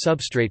provide a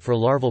substrate for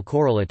larval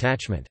coral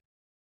attachment.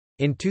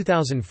 In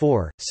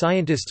 2004,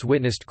 scientists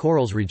witnessed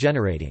corals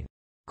regenerating.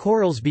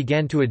 Corals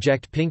began to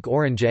eject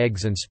pink-orange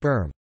eggs and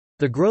sperm.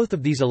 The growth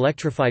of these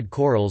electrified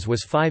corals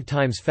was 5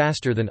 times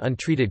faster than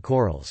untreated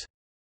corals.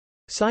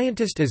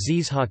 Scientist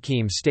Aziz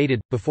Hakim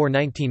stated, before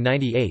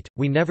 1998,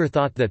 we never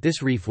thought that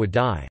this reef would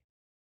die.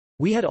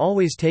 We had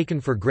always taken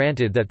for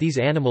granted that these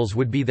animals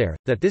would be there,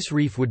 that this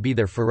reef would be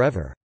there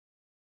forever.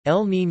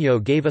 El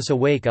Niño gave us a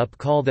wake-up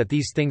call that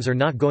these things are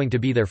not going to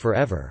be there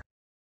forever.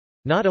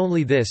 Not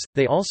only this,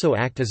 they also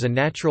act as a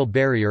natural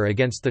barrier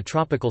against the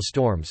tropical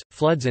storms,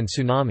 floods and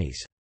tsunamis.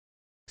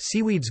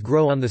 Seaweeds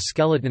grow on the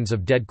skeletons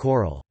of dead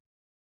coral.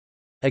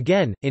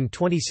 Again, in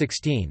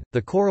 2016,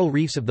 the coral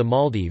reefs of the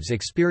Maldives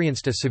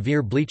experienced a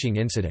severe bleaching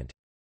incident.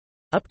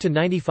 Up to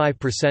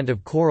 95%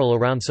 of coral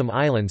around some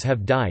islands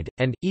have died,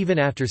 and, even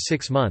after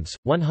 6 months,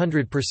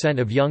 100%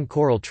 of young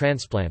coral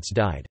transplants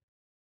died.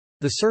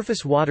 The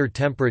surface water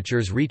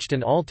temperatures reached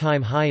an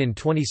all-time high in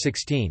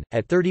 2016,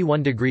 at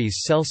 31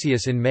 degrees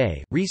Celsius in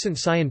May. Recent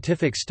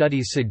scientific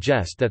studies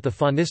suggest that the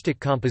faunistic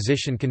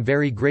composition can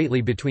vary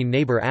greatly between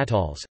neighbor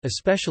atolls,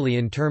 especially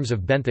in terms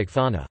of benthic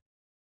fauna.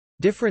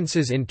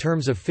 Differences in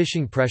terms of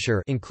fishing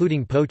pressure,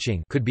 including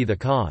poaching, could be the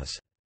cause.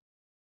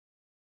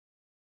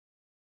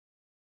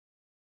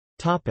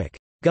 Topic: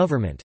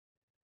 Government.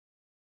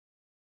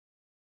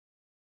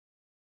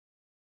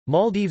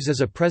 Maldives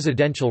is a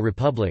presidential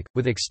republic,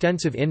 with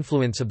extensive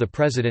influence of the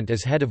president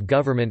as head of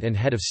government and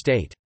head of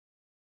state.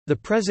 The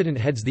president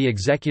heads the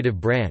executive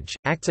branch,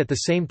 acts at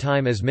the same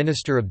time as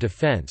Minister of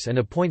Defense and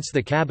appoints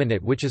the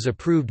cabinet, which is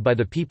approved by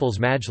the People's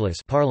Majlis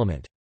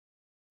parliament.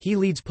 He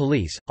leads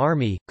police,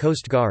 army,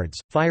 coast guards,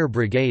 fire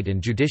brigade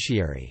and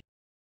judiciary.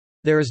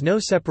 There is no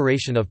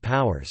separation of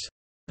powers.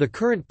 The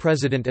current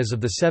president as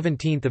of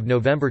 17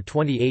 November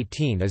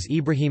 2018 is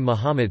Ibrahim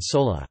Mohamed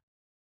Sola.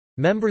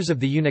 Members of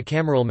the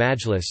unicameral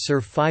Majlis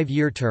serve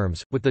 5-year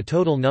terms, with the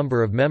total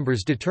number of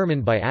members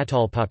determined by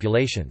atoll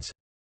populations.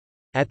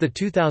 At the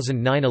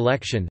 2009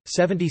 election,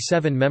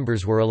 77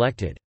 members were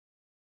elected.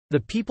 The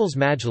People's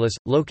Majlis,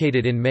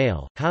 located in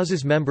Male,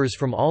 houses members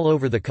from all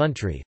over the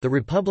country. The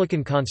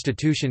Republican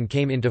Constitution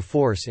came into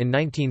force in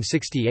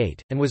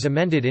 1968, and was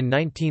amended in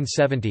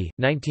 1970,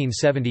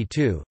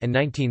 1972, and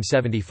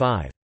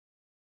 1975.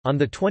 On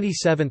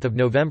 27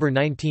 November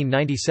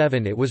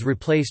 1997 it was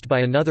replaced by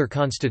another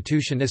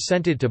constitution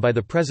assented to by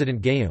the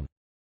President Gayoom.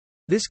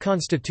 This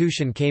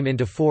constitution came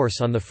into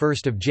force on 1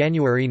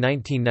 January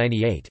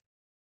 1998.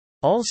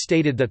 All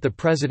stated that the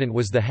President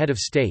was the head of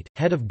state,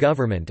 head of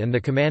government and the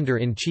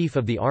Commander-in-Chief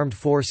of the Armed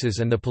Forces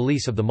and the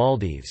Police of the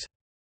Maldives.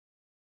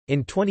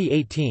 In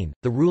 2018,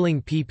 the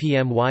ruling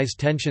PPMY's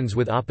tensions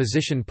with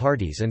opposition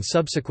parties and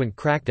subsequent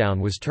crackdown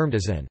was termed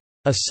as an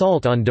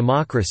assault on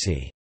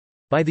democracy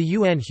by the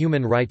UN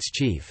Human Rights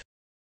Chief.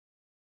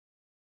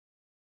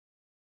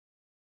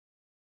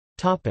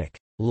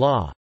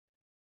 Law.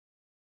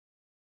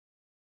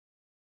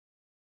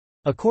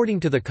 According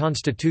to the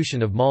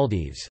Constitution of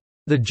Maldives,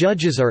 the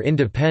judges are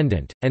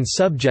independent, and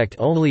subject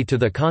only to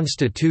the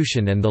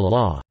Constitution and the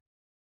law.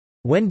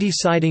 When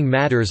deciding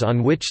matters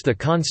on which the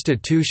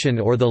Constitution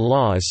or the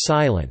law is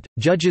silent,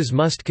 judges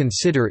must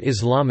consider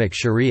Islamic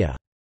Sharia.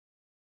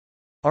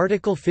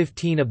 Article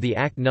 15 of the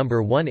Act No.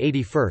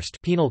 181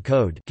 Penal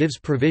Code gives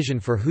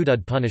provision for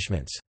hudud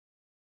punishments.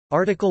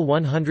 Article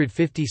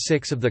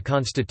 156 of the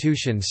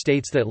Constitution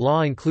states that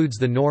law includes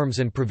the norms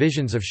and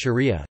provisions of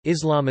Sharia.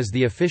 Islam is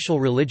the official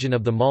religion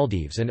of the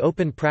Maldives and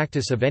open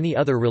practice of any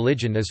other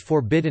religion is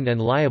forbidden and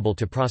liable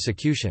to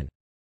prosecution.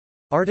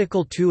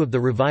 Article 2 of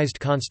the revised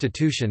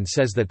constitution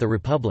says that the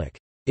republic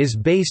is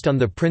based on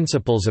the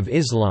principles of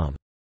Islam.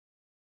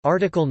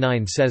 Article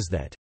 9 says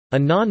that a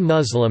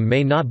non-Muslim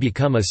may not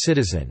become a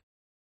citizen.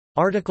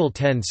 Article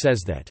 10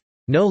 says that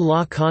no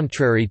law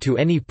contrary to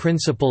any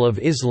principle of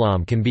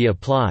Islam can be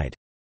applied.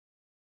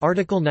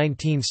 Article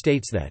 19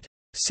 states that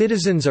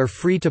citizens are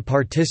free to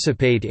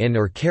participate in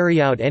or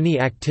carry out any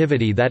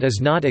activity that is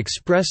not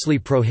expressly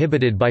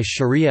prohibited by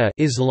Sharia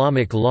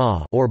Islamic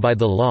law or by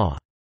the law.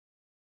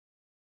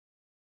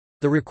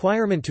 The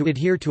requirement to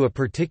adhere to a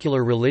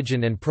particular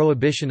religion and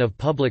prohibition of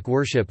public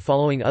worship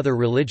following other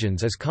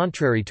religions is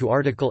contrary to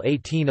Article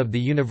 18 of the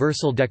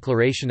Universal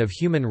Declaration of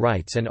Human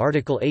Rights and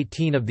Article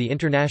 18 of the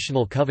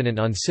International Covenant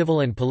on Civil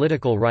and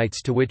Political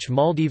Rights, to which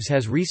Maldives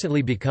has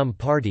recently become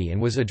party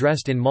and was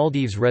addressed in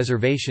Maldives'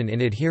 reservation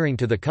in adhering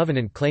to the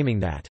covenant,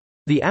 claiming that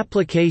the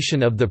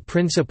application of the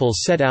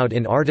principles set out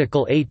in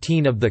Article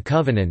 18 of the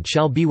covenant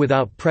shall be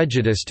without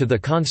prejudice to the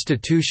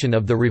Constitution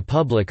of the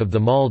Republic of the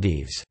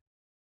Maldives.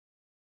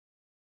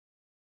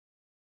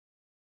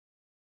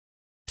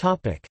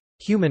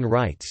 Human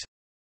rights.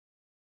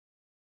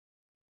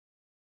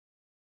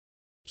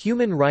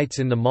 Human rights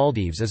in the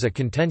Maldives is a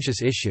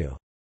contentious issue.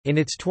 In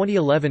its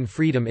 2011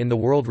 Freedom in the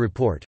World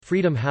report,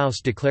 Freedom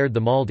House declared the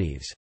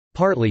Maldives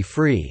partly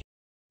free,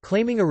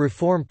 claiming a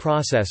reform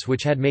process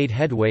which had made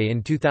headway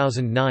in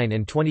 2009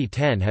 and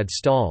 2010 had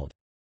stalled.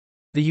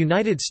 The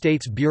United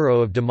States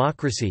Bureau of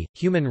Democracy,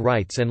 Human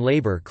Rights and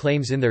Labor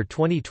claims in their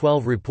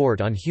 2012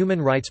 report on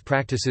human rights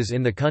practices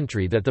in the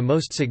country that the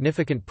most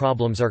significant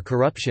problems are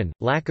corruption,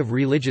 lack of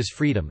religious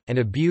freedom, and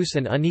abuse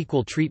and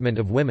unequal treatment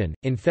of women.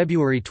 In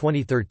February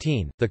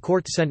 2013, the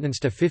court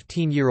sentenced a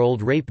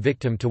 15-year-old rape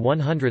victim to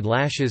 100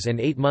 lashes and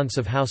 8 months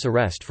of house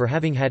arrest for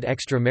having had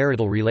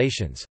extramarital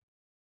relations.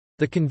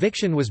 The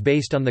conviction was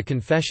based on the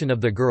confession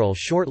of the girl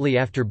shortly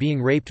after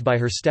being raped by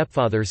her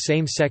stepfather.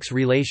 Same-sex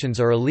relations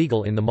are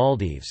illegal in the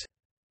Maldives.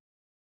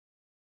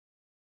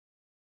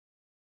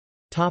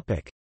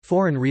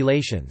 Foreign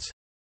relations.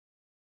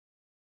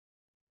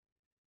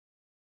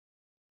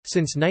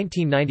 Since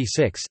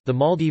 1996, the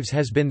Maldives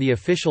has been the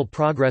official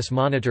progress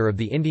monitor of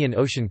the Indian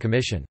Ocean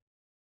Commission.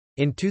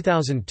 In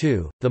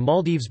 2002, the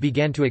Maldives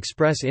began to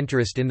express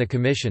interest in the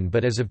commission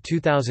but as of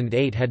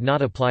 2008 had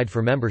not applied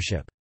for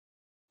membership.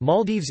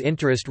 Maldives'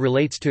 interest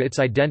relates to its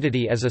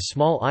identity as a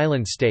small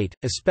island state,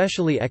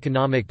 especially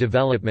economic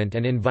development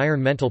and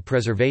environmental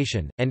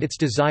preservation, and its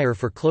desire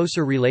for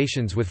closer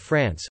relations with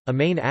France, a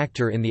main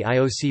actor in the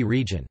IOC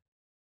region.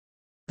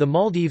 The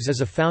Maldives is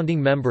a founding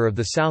member of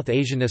the South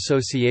Asian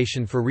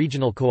Association for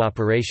Regional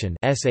Cooperation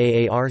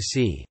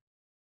 (SAARC).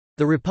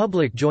 The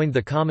Republic joined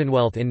the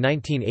Commonwealth in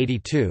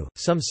 1982,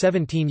 some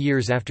 17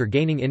 years after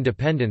gaining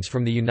independence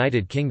from the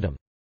United Kingdom.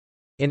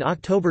 In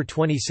October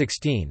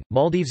 2016,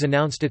 Maldives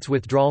announced its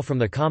withdrawal from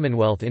the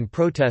Commonwealth in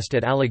protest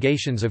at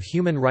allegations of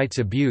human rights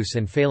abuse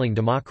and failing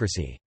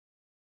democracy.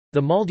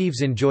 The Maldives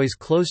enjoys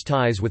close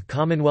ties with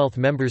Commonwealth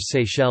members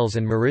Seychelles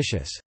and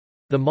Mauritius.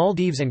 The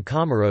Maldives and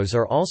Comoros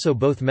are also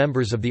both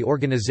members of the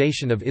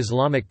Organization of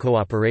Islamic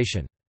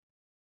Cooperation.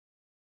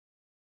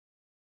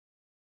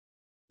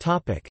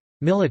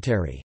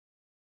 Military.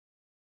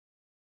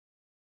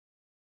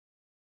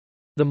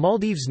 The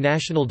Maldives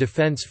National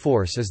Defence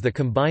Force is the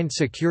combined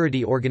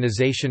security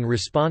organization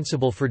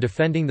responsible for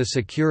defending the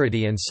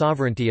security and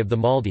sovereignty of the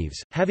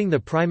Maldives, having the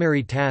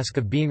primary task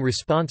of being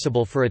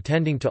responsible for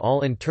attending to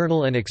all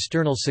internal and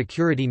external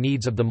security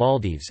needs of the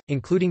Maldives,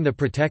 including the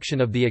protection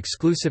of the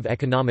Exclusive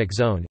Economic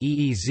Zone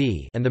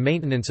and the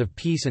maintenance of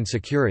peace and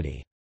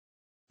security.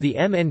 The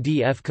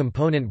MNDF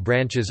component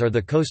branches are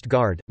the Coast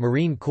Guard,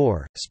 Marine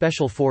Corps,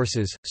 Special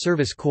Forces,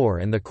 Service Corps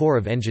and the Corps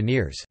of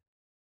Engineers.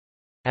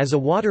 As a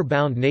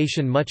water-bound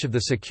nation, much of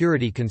the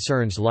security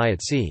concerns lie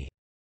at sea.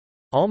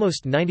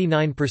 Almost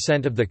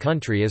 99% of the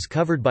country is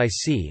covered by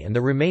sea and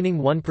the remaining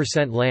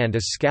 1% land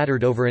is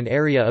scattered over an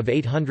area of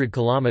 800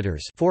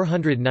 kilometers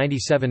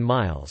 (497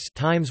 miles)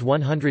 times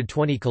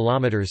 120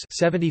 kilometers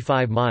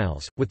 (75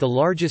 miles), with the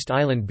largest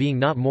island being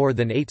not more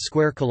than 8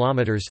 square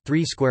kilometers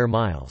 (3 square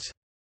miles).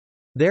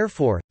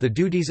 Therefore, the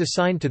duties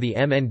assigned to the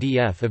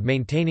MNDF of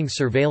maintaining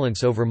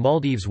surveillance over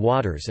Maldives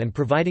waters and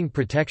providing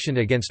protection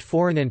against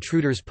foreign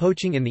intruders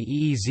poaching in the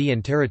EEZ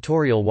and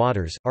territorial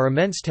waters, are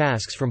immense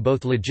tasks from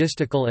both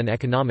logistical and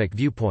economic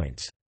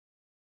viewpoints.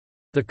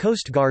 The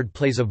Coast Guard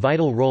plays a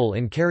vital role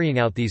in carrying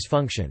out these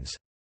functions.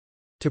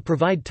 To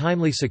provide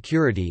timely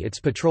security, its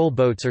patrol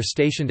boats are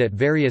stationed at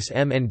various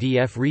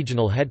MNDF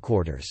regional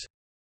headquarters.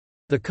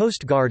 The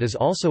Coast Guard is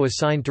also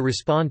assigned to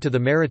respond to the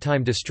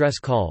maritime distress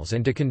calls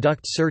and to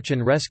conduct search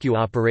and rescue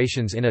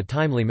operations in a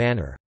timely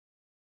manner.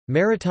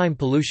 Maritime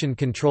pollution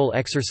control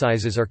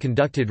exercises are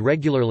conducted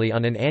regularly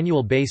on an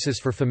annual basis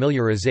for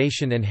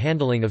familiarization and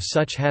handling of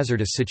such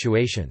hazardous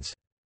situations.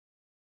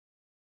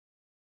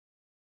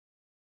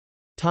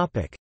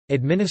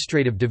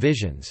 Administrative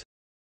divisions.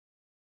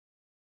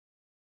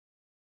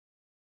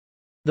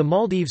 The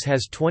Maldives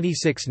has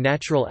 26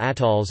 natural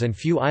atolls and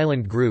few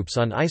island groups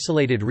on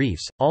isolated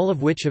reefs, all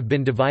of which have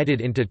been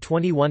divided into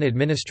 21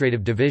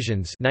 administrative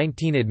divisions,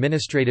 19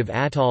 administrative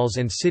atolls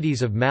and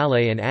cities of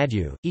Malé and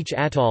Addu. Each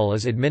atoll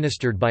is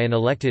administered by an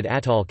elected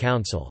atoll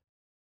council.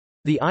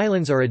 The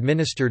islands are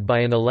administered by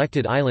an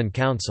elected island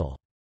council.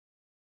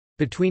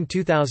 Between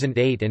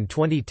 2008 and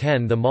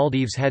 2010, the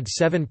Maldives had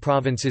 7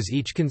 provinces,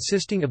 each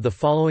consisting of the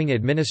following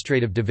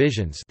administrative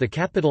divisions. The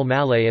capital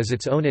Malé is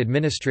its own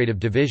administrative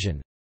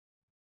division.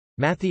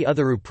 Mathi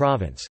Utharu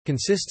Province,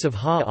 consists of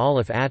Ha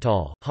Alif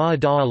Atoll, Ha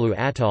Daalu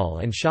Atoll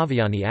and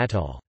Shaviani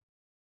Atoll.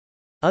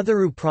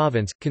 Utharu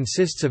Province,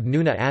 consists of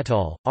Nuna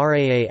Atoll,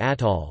 Raa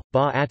Atoll,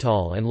 Ba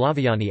Atoll and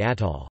Laviani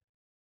Atoll.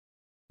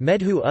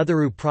 Medhu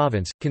Utharu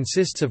Province,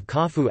 consists of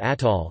Kafu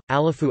Atoll,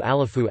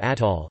 Alifu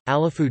Atoll,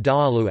 Alifu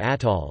Daalu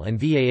Atoll and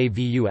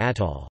Vaavu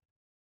Atoll.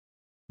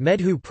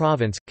 Medhu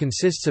Province,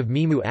 consists of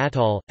Mimu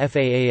Atoll,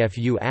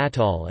 Faafu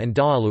Atoll and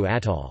Daalu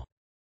Atoll.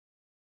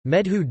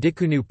 Medhu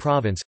Dikunu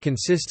Province,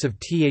 consists of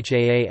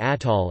Thaa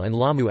Atoll and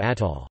Lamu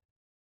Atoll.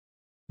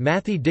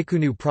 Mathi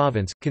Dikunu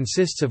Province,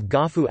 consists of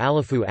Gafu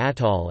Alifu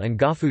Atoll and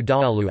Gafu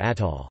Daalu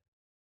Atoll.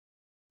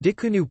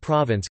 Dikunu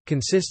Province,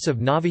 consists of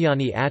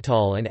Naviani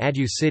Atoll and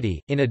Addu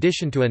City. In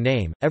addition to a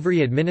name,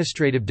 every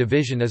administrative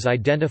division is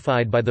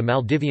identified by the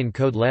Maldivian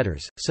code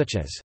letters, such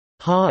as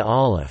Ha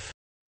Alif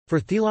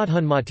for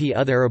Thiladhunmati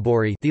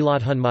Utharabori,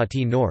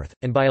 Thiladhunmati North,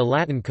 and by a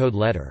Latin code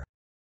letter.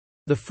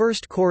 The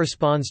first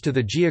corresponds to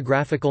the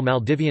geographical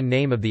Maldivian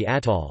name of the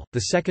atoll,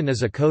 the second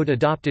is a code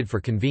adopted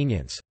for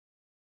convenience.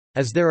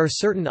 As there are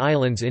certain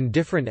islands in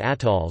different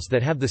atolls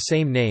that have the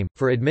same name,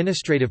 for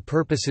administrative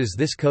purposes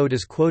this code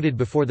is quoted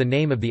before the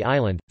name of the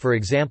island, for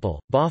example,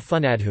 Ba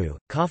Funadhu,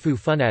 Kafu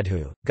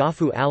Funadhu,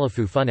 Gafu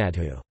Alifu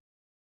Funadhu.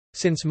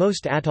 Since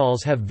most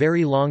atolls have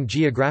very long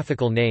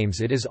geographical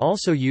names, it is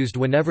also used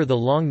whenever the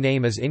long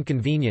name is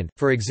inconvenient,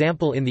 for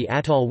example in the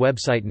atoll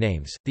website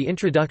names. The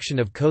introduction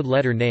of code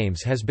letter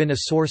names has been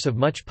a source of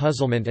much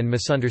puzzlement and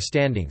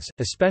misunderstandings,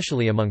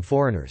 especially among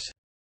foreigners.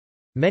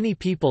 Many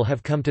people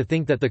have come to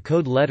think that the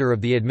code letter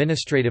of the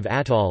administrative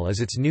atoll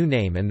is its new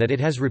name and that it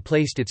has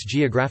replaced its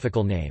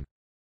geographical name.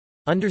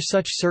 Under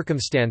such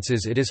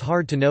circumstances it is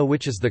hard to know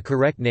which is the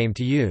correct name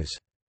to use.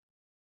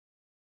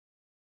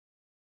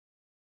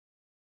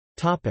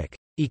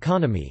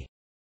 Economy.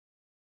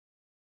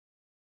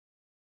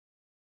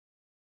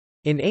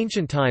 In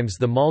ancient times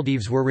the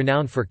Maldives were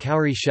renowned for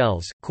cowrie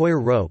shells, coir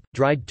rope,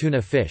 dried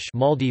tuna fish,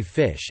 Maldive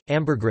fish,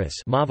 ambergris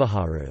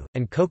mavaharu,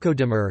 and coco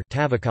de mer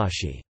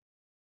tavakashi.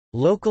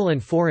 Local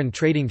and foreign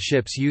trading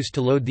ships used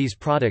to load these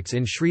products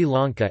in Sri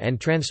Lanka and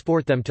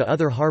transport them to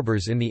other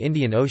harbours in the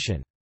Indian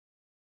Ocean.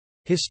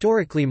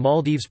 Historically,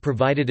 Maldives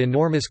provided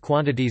enormous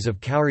quantities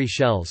of cowrie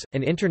shells,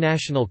 an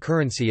international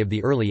currency of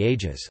the early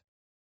ages.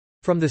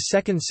 From the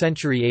 2nd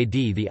century AD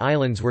the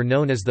islands were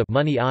known as the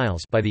Money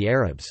Isles by the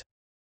Arabs.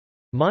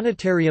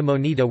 Monetaria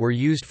moneta were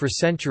used for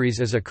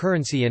centuries as a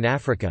currency in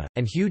Africa,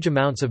 and huge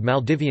amounts of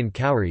Maldivian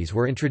cowries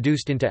were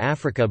introduced into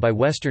Africa by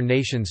Western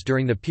nations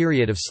during the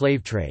period of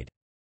slave trade.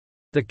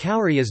 The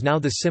cowrie is now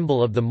the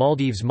symbol of the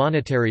Maldives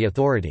Monetary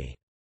Authority.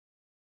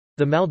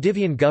 The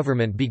Maldivian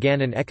government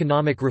began an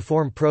economic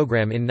reform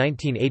program in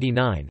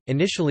 1989,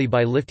 initially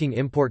by lifting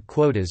import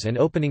quotas and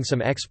opening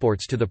some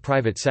exports to the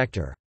private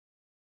sector.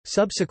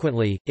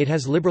 Subsequently, it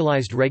has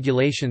liberalized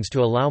regulations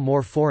to allow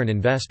more foreign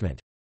investment.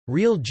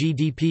 Real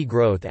GDP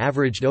growth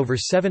averaged over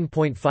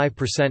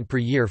 7.5% per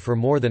year for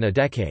more than a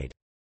decade.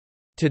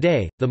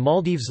 Today, the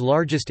Maldives'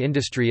 largest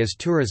industry is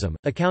tourism,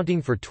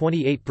 accounting for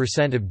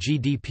 28% of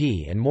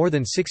GDP and more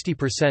than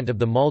 60% of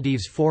the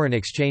Maldives' foreign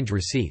exchange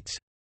receipts.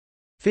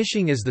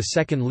 Fishing is the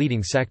second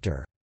leading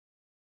sector.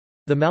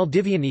 The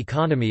Maldivian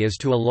economy is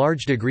to a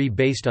large degree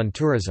based on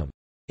tourism.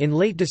 In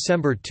late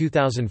December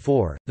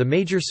 2004, the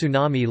major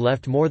tsunami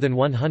left more than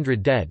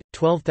 100 dead,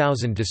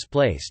 12,000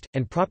 displaced,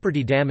 and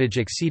property damage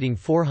exceeding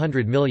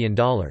 $400 million.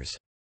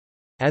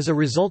 As a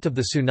result of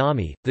the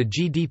tsunami, the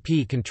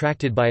GDP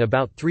contracted by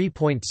about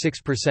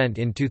 3.6%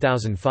 in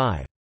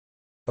 2005.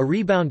 A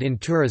rebound in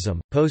tourism,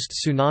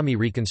 post-tsunami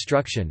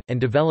reconstruction, and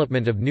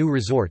development of new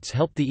resorts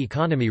helped the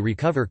economy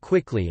recover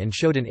quickly and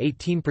showed an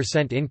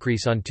 18%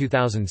 increase on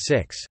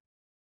 2006.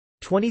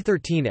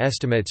 2013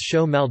 estimates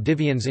show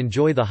Maldivians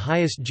enjoy the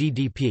highest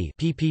GDP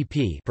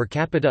 (PPP) per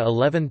capita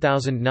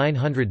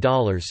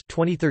 $11,900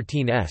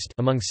 (2013 est)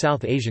 among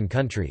South Asian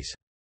countries.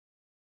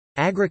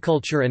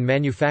 Agriculture and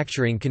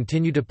manufacturing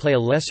continue to play a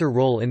lesser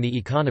role in the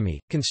economy,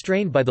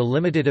 constrained by the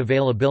limited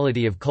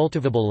availability of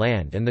cultivable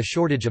land and the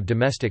shortage of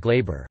domestic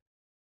labor.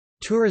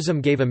 Tourism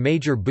gave a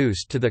major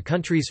boost to the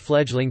country's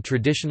fledgling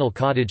traditional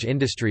cottage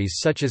industries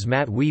such as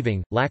mat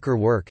weaving, lacquer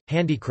work,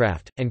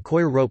 handicraft, and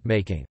coir rope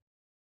making.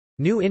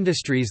 New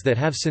industries that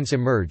have since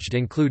emerged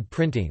include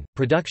printing,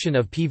 production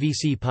of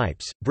PVC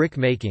pipes, brick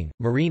making,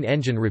 marine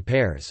engine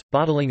repairs,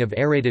 bottling of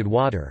aerated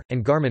water,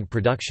 and garment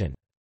production.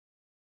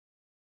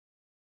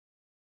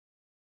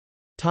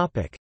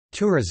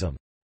 Tourism.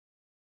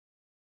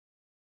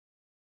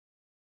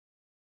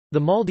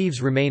 The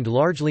Maldives remained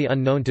largely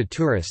unknown to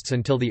tourists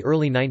until the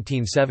early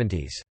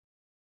 1970s.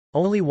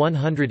 Only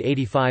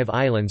 185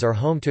 islands are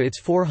home to its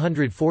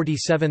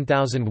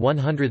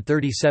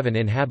 447,137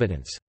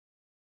 inhabitants.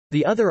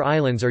 The other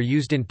islands are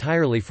used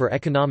entirely for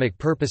economic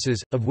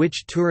purposes, of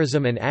which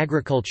tourism and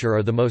agriculture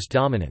are the most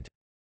dominant.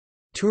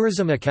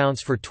 Tourism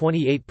accounts for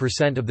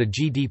 28% of the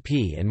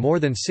GDP and more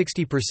than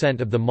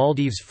 60% of the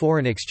Maldives'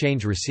 foreign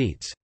exchange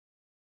receipts.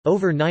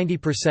 Over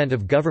 90%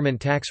 of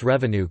government tax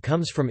revenue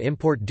comes from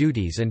import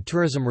duties and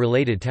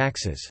tourism-related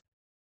taxes.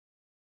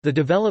 The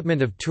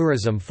development of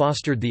tourism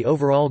fostered the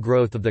overall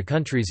growth of the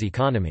country's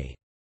economy.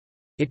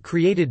 It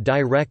created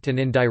direct and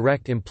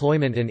indirect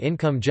employment and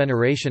income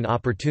generation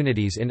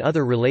opportunities in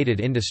other related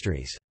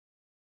industries.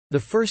 The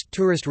first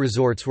tourist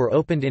resorts were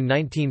opened in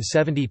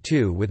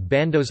 1972 with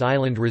Bandos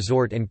Island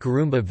Resort and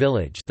Kurumba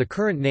Village, the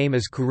current name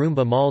is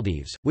Kurumba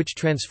Maldives, which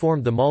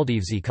transformed the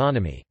Maldives'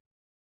 economy.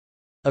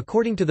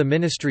 According to the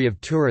Ministry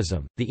of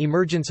Tourism, the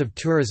emergence of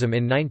tourism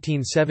in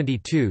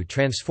 1972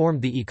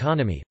 transformed the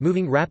economy,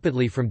 moving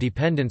rapidly from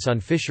dependence on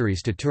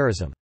fisheries to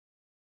tourism.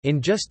 In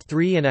just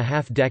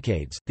 3.5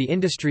 decades, the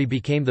industry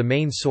became the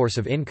main source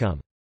of income.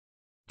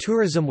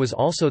 Tourism was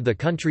also the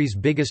country's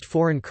biggest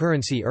foreign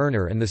currency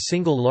earner and the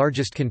single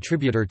largest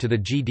contributor to the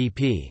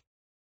GDP.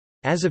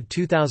 As of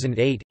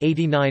 2008,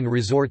 89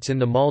 resorts in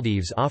the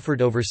Maldives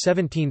offered over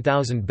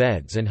 17,000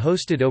 beds and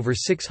hosted over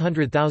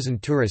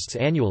 600,000 tourists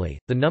annually.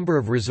 The number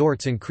of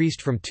resorts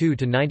increased from 2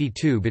 to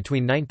 92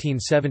 between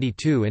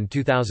 1972 and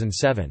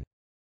 2007.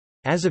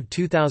 As of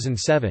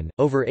 2007,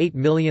 over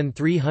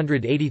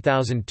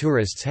 8,380,000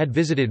 tourists had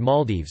visited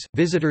Maldives.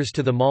 Visitors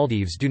to the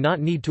Maldives do not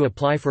need to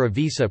apply for a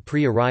visa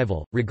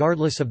pre-arrival,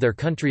 regardless of their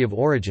country of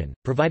origin,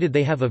 provided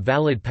they have a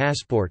valid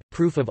passport,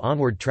 proof of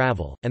onward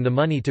travel, and the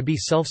money to be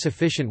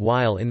self-sufficient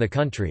while in the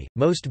country.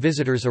 Most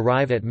visitors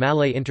arrive at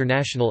Malé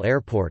International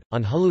Airport,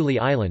 on Hululi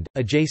Island,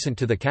 adjacent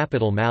to the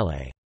capital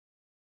Malé.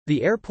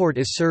 The airport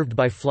is served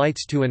by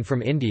flights to and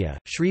from India,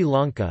 Sri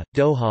Lanka,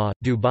 Doha,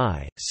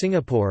 Dubai,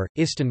 Singapore,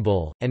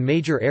 Istanbul, and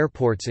major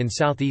airports in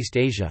Southeast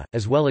Asia,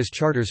 as well as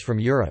charters from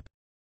Europe.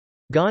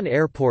 Ghan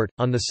Airport,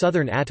 on the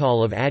southern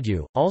atoll of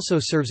Addu, also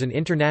serves an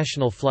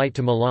international flight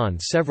to Milan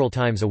several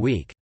times a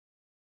week.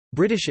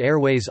 British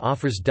Airways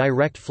offers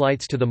direct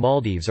flights to the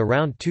Maldives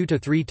around 2 to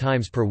 3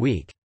 times per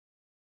week.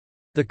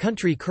 The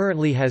country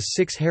currently has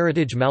 6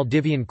 heritage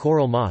Maldivian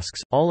coral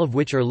mosques, all of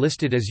which are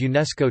listed as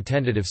UNESCO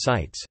tentative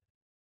sites.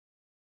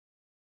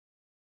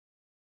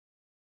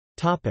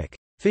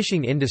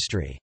 Fishing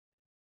industry.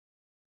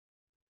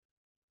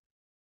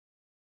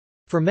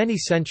 For many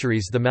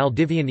centuries the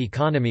Maldivian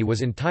economy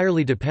was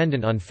entirely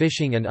dependent on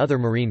fishing and other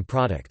marine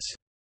products.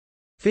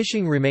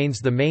 Fishing remains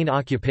the main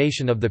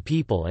occupation of the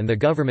people and the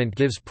government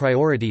gives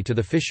priority to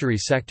the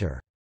fisheries sector.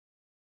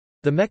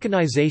 The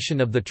mechanization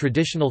of the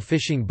traditional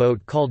fishing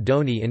boat called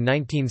doni in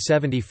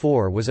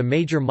 1974 was a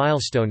major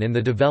milestone in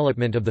the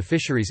development of the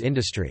fisheries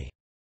industry.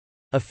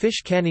 A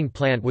fish canning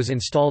plant was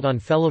installed on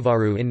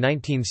Felavaru in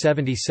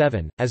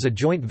 1977, as a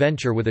joint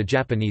venture with a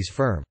Japanese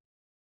firm.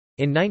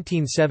 In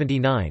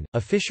 1979,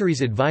 a fisheries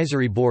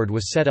advisory board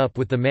was set up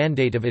with the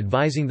mandate of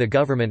advising the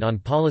government on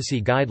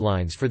policy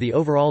guidelines for the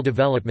overall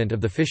development of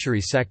the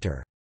fisheries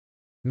sector.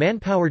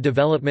 Manpower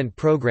development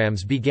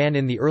programs began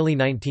in the early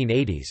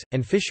 1980s,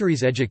 and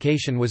fisheries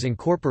education was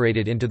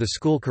incorporated into the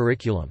school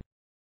curriculum.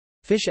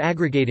 Fish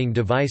aggregating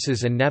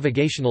devices and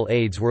navigational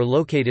aids were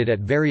located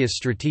at various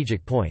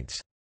strategic points.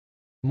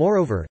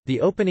 Moreover,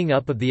 the opening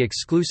up of the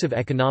Exclusive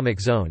Economic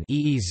Zone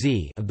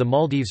of the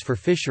Maldives for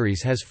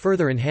fisheries has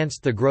further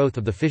enhanced the growth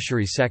of the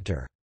fisheries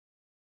sector.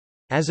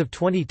 As of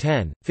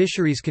 2010,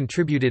 fisheries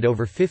contributed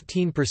over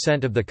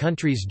 15% of the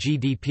country's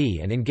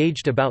GDP and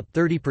engaged about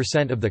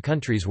 30% of the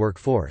country's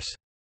workforce.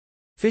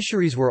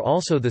 Fisheries were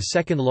also the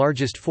second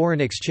largest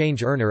foreign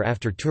exchange earner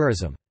after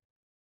tourism.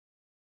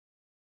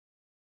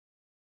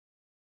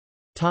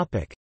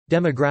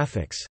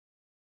 Demographics.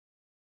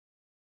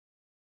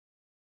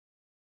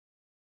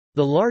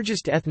 The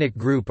largest ethnic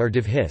group are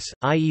Divhis,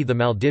 i.e. the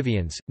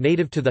Maldivians,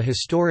 native to the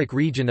historic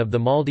region of the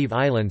Maldive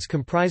Islands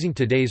comprising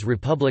today's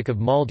Republic of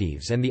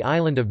Maldives and the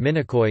island of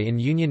Minicoy in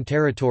Union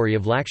Territory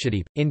of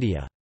Lakshadweep,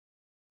 India.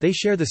 They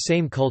share the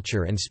same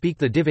culture and speak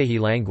the Divhi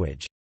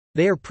language.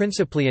 They are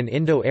principally an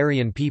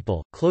Indo-Aryan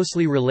people,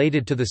 closely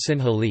related to the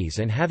Sinhalese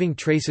and having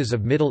traces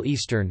of Middle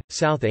Eastern,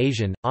 South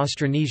Asian,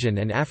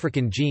 Austronesian and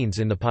African genes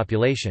in the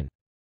population.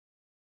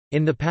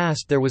 In the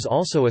past there was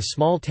also a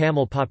small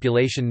Tamil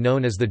population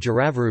known as the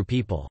Jaravaru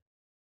people.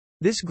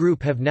 This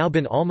group have now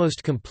been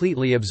almost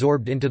completely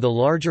absorbed into the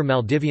larger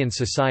Maldivian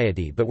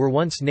society but were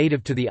once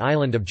native to the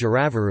island of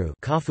Jaravaru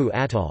Kafu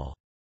Atoll.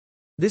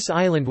 This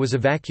island was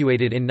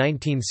evacuated in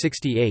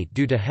 1968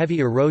 due to heavy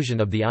erosion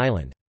of the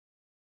island.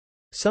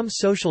 Some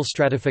social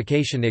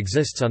stratification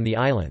exists on the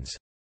islands.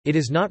 It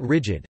is not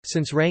rigid,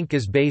 since rank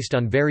is based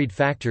on varied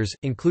factors,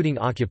 including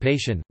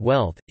occupation,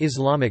 wealth,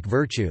 Islamic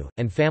virtue,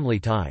 and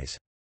family ties.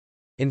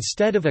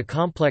 Instead of a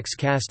complex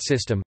caste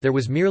system, there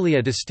was merely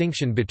a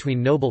distinction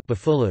between noble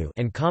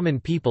and common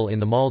people in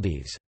the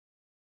Maldives.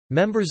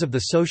 Members of the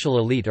social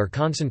elite are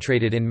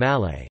concentrated in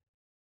Malay.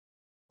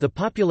 The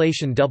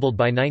population doubled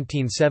by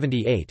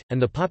 1978, and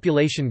the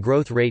population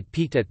growth rate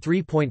peaked at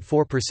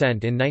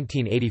 3.4% in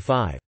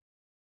 1985.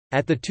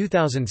 At the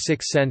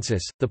 2006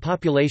 census, the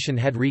population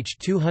had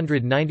reached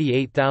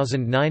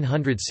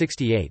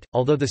 298,968,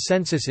 although the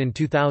census in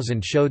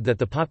 2000 showed that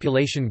the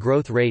population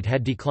growth rate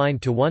had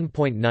declined to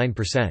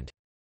 1.9%.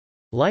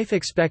 Life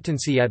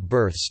expectancy at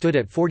birth stood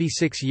at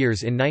 46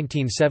 years in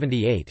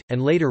 1978,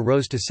 and later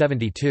rose to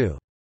 72.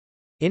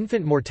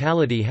 Infant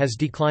mortality has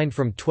declined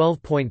from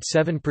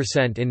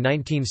 12.7% in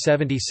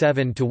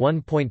 1977 to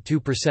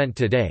 1.2%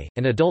 today,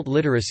 and adult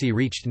literacy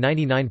reached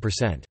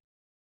 99%.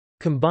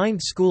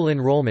 Combined school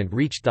enrollment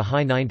reached the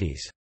high 90s.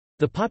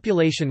 The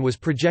population was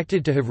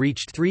projected to have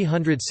reached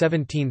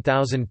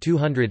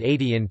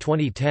 317,280 in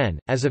 2010.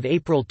 As of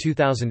April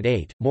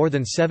 2008, more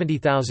than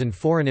 70,000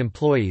 foreign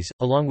employees,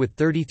 along with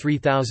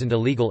 33,000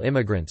 illegal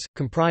immigrants,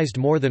 comprised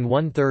more than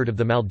one-third of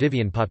the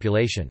Maldivian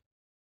population.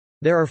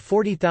 There are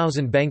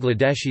 40,000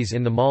 Bangladeshis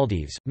in the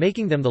Maldives,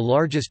 making them the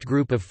largest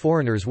group of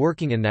foreigners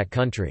working in that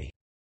country.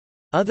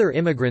 Other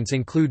immigrants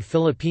include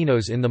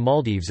Filipinos in the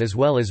Maldives as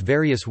well as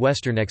various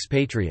Western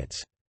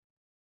expatriates.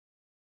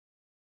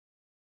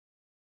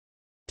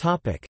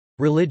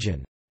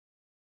 Religion.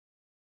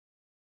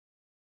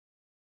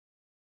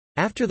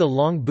 After the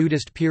long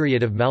Buddhist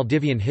period of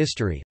Maldivian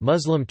history,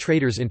 Muslim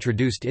traders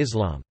introduced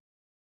Islam.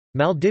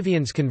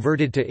 Maldivians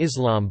converted to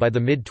Islam by the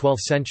mid-12th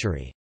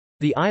century.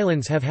 The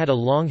islands have had a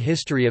long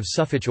history of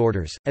Sufic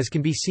orders, as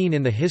can be seen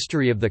in the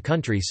history of the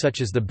country such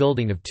as the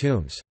building of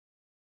tombs.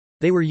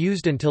 They were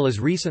used until as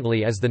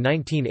recently as the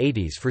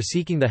 1980s for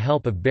seeking the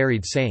help of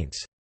buried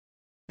saints.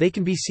 They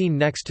can be seen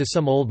next to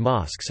some old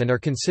mosques and are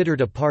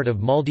considered a part of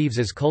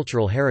Maldives'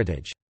 cultural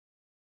heritage.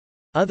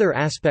 Other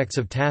aspects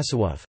of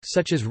tasawwuf,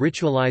 such as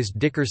ritualized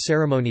dhikr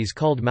ceremonies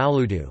called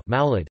Mauludu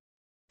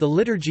the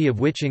liturgy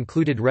of which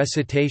included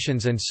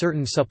recitations and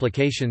certain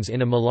supplications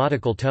in a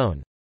melodical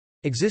tone,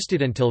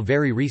 existed until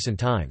very recent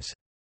times.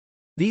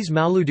 These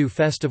Mauludu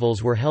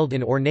festivals were held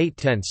in ornate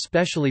tents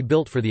specially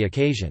built for the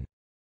occasion.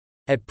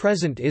 At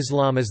present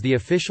Islam is the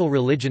official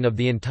religion of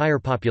the entire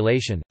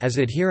population, as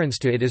adherence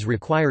to it is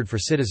required for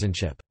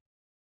citizenship.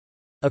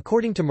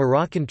 According to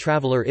Moroccan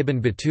traveller Ibn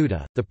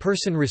Battuta, the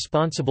person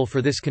responsible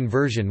for this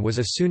conversion was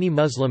a Sunni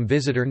Muslim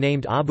visitor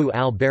named Abu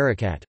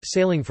al-Barakat,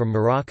 sailing from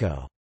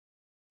Morocco.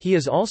 He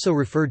is also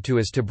referred to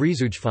as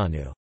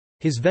Tabrizujfanu.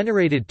 His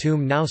venerated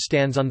tomb now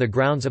stands on the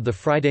grounds of the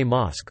Friday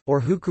Mosque,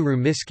 or Hukuru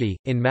Miski,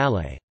 in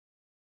Malay.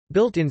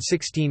 Built in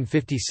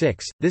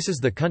 1656, this is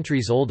the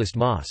country's oldest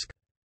mosque.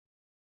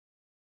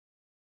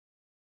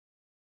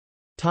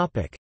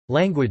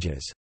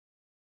 Languages.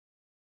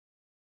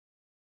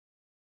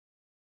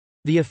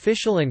 The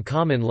official and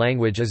common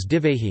language is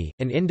Divhi,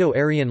 an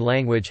Indo-Aryan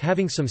language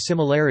having some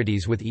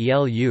similarities with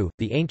Elu,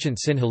 the ancient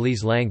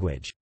Sinhalese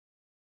language.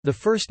 The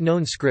first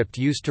known script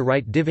used to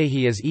write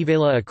Divhi is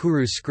Ivela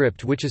Akuru's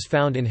script, which is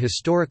found in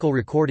historical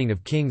recording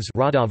of kings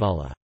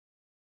Radavala.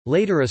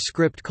 Later a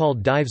script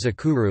called Dives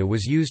Akuru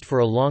was used for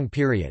a long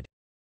period.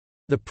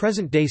 The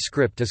present-day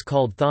script is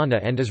called Thana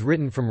and is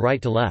written from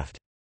right to left.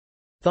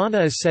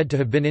 Thana is said to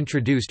have been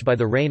introduced by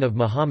the reign of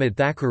Muhammad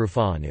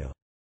Thakurufa'anu.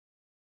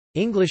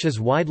 English is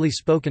widely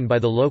spoken by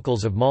the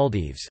locals of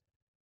Maldives.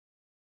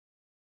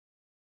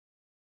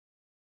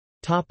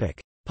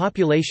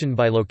 Population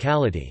by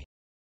locality.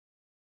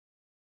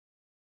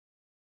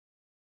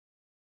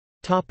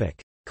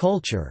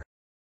 Culture.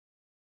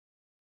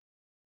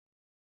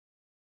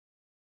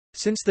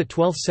 Since the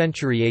 12th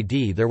century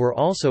AD there were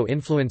also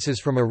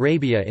influences from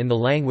Arabia in the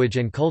language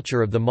and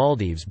culture of the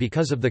Maldives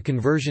because of the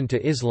conversion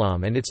to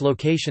Islam and its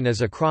location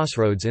as a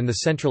crossroads in the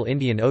central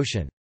Indian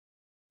Ocean.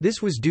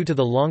 This was due to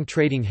the long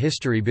trading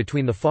history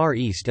between the Far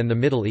East and the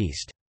Middle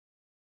East.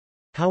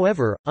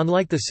 However,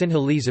 unlike the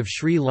Sinhalese of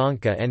Sri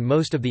Lanka and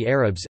most of the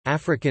Arabs,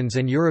 Africans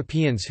and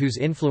Europeans whose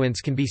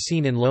influence can be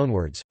seen in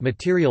loanwords,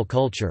 material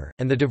culture,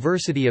 and the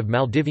diversity of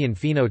Maldivian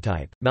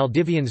phenotype,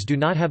 Maldivians do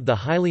not have the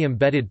highly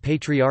embedded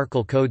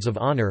patriarchal codes of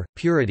honor,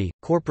 purity,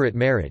 corporate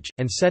marriage,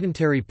 and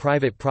sedentary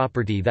private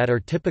property that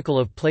are typical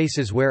of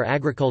places where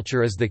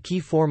agriculture is the key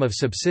form of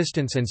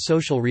subsistence and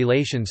social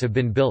relations have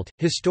been built,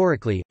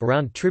 historically,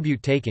 around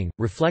tribute-taking.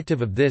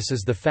 Reflective of this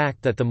is the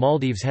fact that the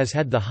Maldives has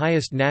had the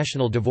highest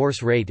national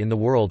divorce rate in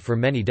the world for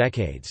many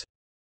decades.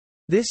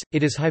 This,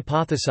 it is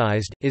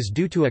hypothesized, is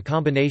due to a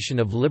combination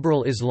of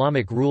liberal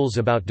Islamic rules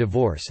about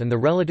divorce and the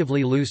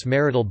relatively loose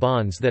marital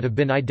bonds that have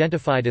been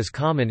identified as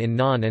common in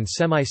non- and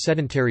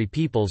semi-sedentary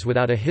peoples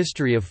without a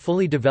history of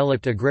fully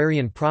developed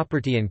agrarian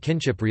property and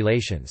kinship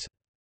relations.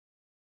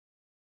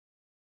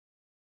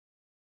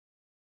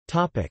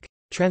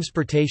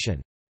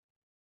 Transportation.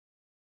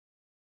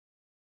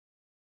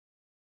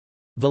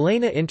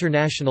 Valena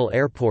International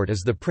Airport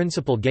is the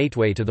principal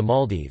gateway to the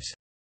Maldives.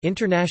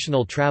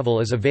 International travel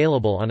is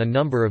available on a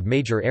number of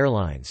major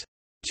airlines.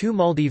 2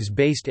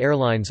 Maldives-based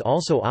airlines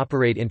also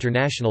operate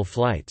international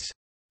flights.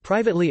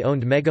 Privately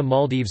owned Mega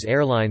Maldives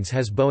Airlines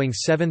has Boeing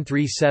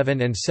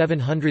 737 and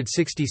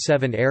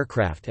 767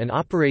 aircraft and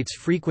operates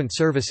frequent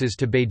services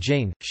to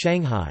Beijing,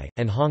 Shanghai,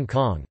 and Hong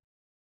Kong.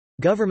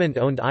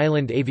 Government-owned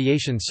Island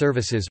Aviation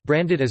Services,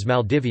 branded as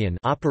Maldivian,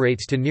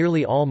 operates to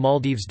nearly all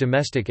Maldives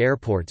domestic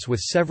airports with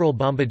several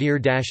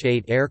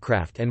Bombardier-8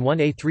 aircraft and one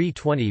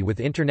A320 with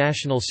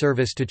international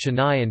service to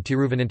Chennai and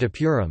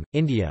Tiruvananthapuram,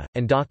 India,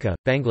 and Dhaka,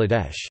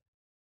 Bangladesh.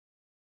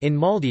 In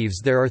Maldives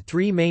there are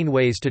 3 main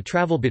ways to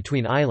travel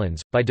between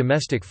islands, by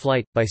domestic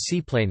flight, by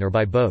seaplane or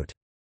by boat.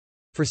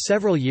 For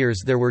several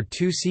years there were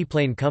 2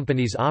 seaplane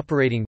companies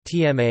operating,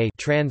 TMA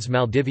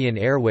Trans-Maldivian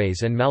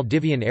Airways and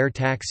Maldivian Air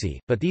Taxi,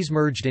 but these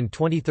merged in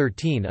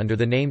 2013 under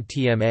the name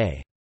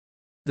TMA.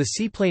 The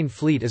seaplane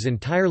fleet is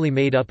entirely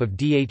made up of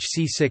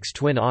DHC-6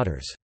 Twin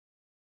Otters.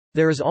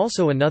 There is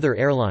also another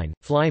airline,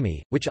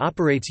 Flyme, which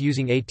operates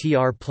using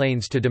ATR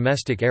planes to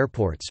domestic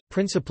airports,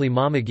 principally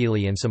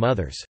Mamagili and some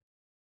others.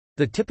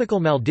 The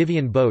typical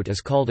Maldivian boat is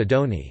called a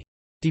doni.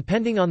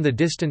 Depending on the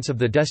distance of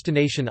the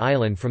destination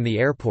island from the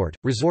airport,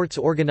 resorts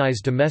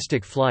organize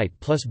domestic flight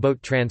plus boat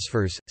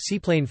transfers,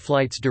 seaplane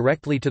flights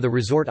directly to the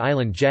resort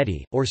island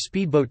jetty, or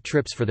speedboat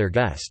trips for their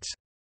guests.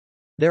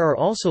 There are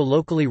also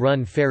locally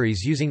run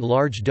ferries using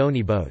large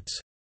doni boats.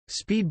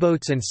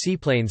 Speedboats and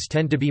seaplanes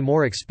tend to be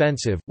more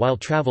expensive, while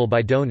travel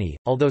by doni,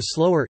 although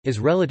slower, is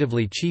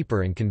relatively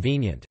cheaper and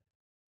convenient.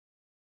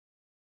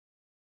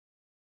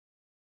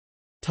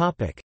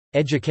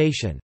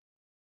 Education.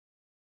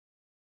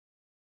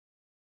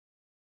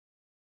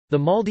 The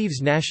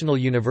Maldives National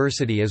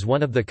University is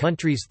one of the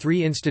country's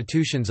 3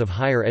 institutions of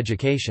higher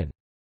education.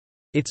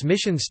 Its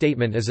mission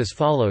statement is as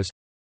follows: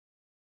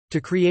 to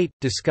create,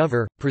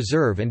 discover,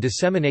 preserve and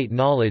disseminate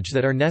knowledge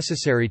that are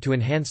necessary to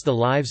enhance the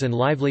lives and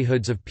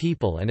livelihoods of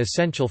people and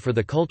essential for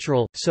the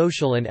cultural,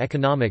 social and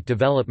economic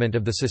development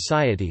of the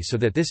society so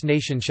that this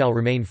nation shall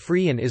remain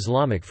free and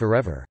Islamic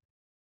forever.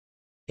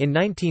 In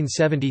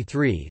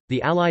 1973,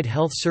 the Allied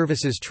Health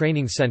Services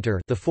Training Center,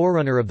 the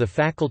forerunner of the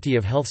Faculty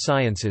of Health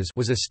Sciences,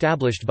 was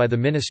established by the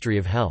Ministry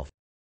of Health.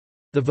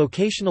 The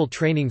Vocational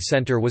Training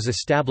Center was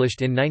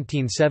established in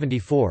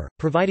 1974,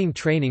 providing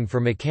training for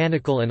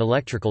mechanical and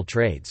electrical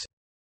trades.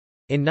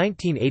 In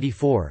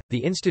 1984, the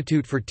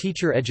Institute for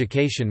Teacher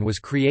Education was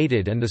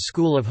created and the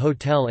School of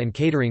Hotel and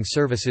Catering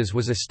Services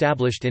was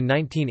established in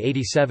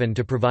 1987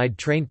 to provide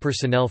trained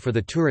personnel for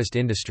the tourist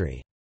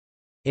industry.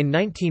 In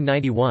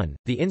 1991,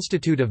 the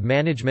Institute of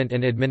Management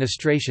and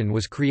Administration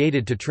was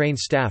created to train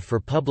staff for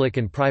public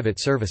and private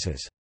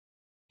services.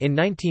 In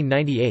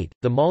 1998,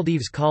 the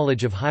Maldives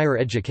College of Higher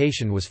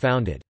Education was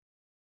founded.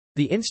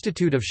 The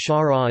Institute of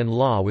Sharia and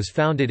Law was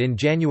founded in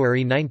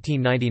January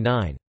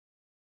 1999.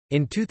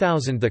 In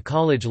 2000 the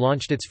college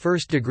launched its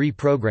first degree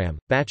program,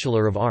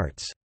 Bachelor of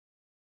Arts.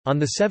 On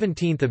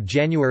 17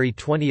 January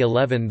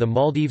 2011 the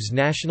Maldives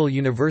National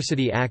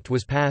University Act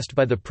was passed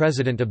by the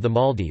President of the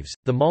Maldives.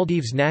 The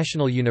Maldives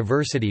National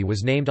University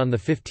was named on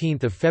 15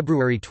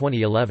 February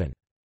 2011.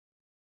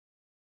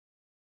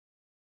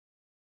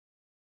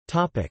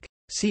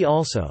 See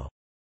also: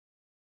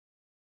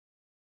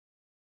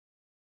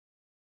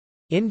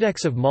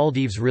 Index of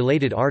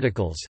Maldives-related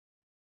articles,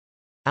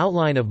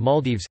 Outline of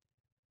Maldives.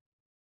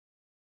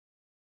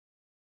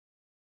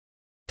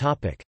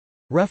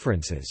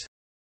 References.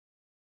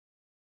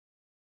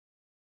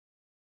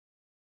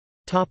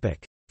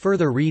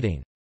 Further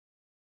reading.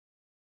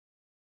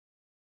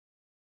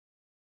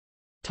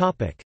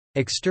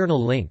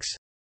 External links.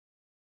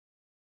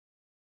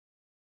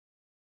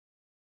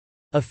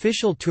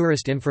 Official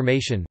tourist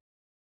information.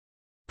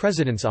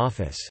 President's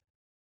Office.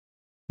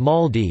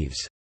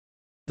 Maldives.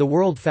 The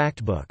World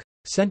Factbook.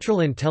 Central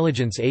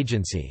Intelligence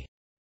Agency.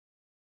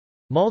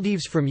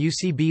 Maldives from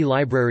UCB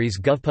Libraries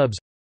GovPubs.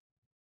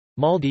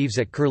 Maldives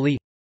at Curlie.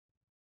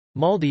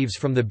 Maldives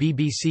from the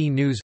BBC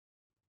News.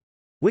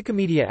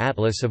 Wikimedia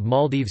Atlas of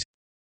Maldives.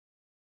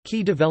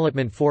 Key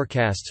development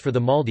forecasts for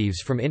the Maldives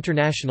from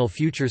International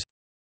Futures.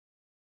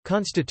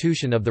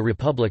 Constitution of the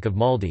Republic of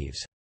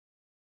Maldives.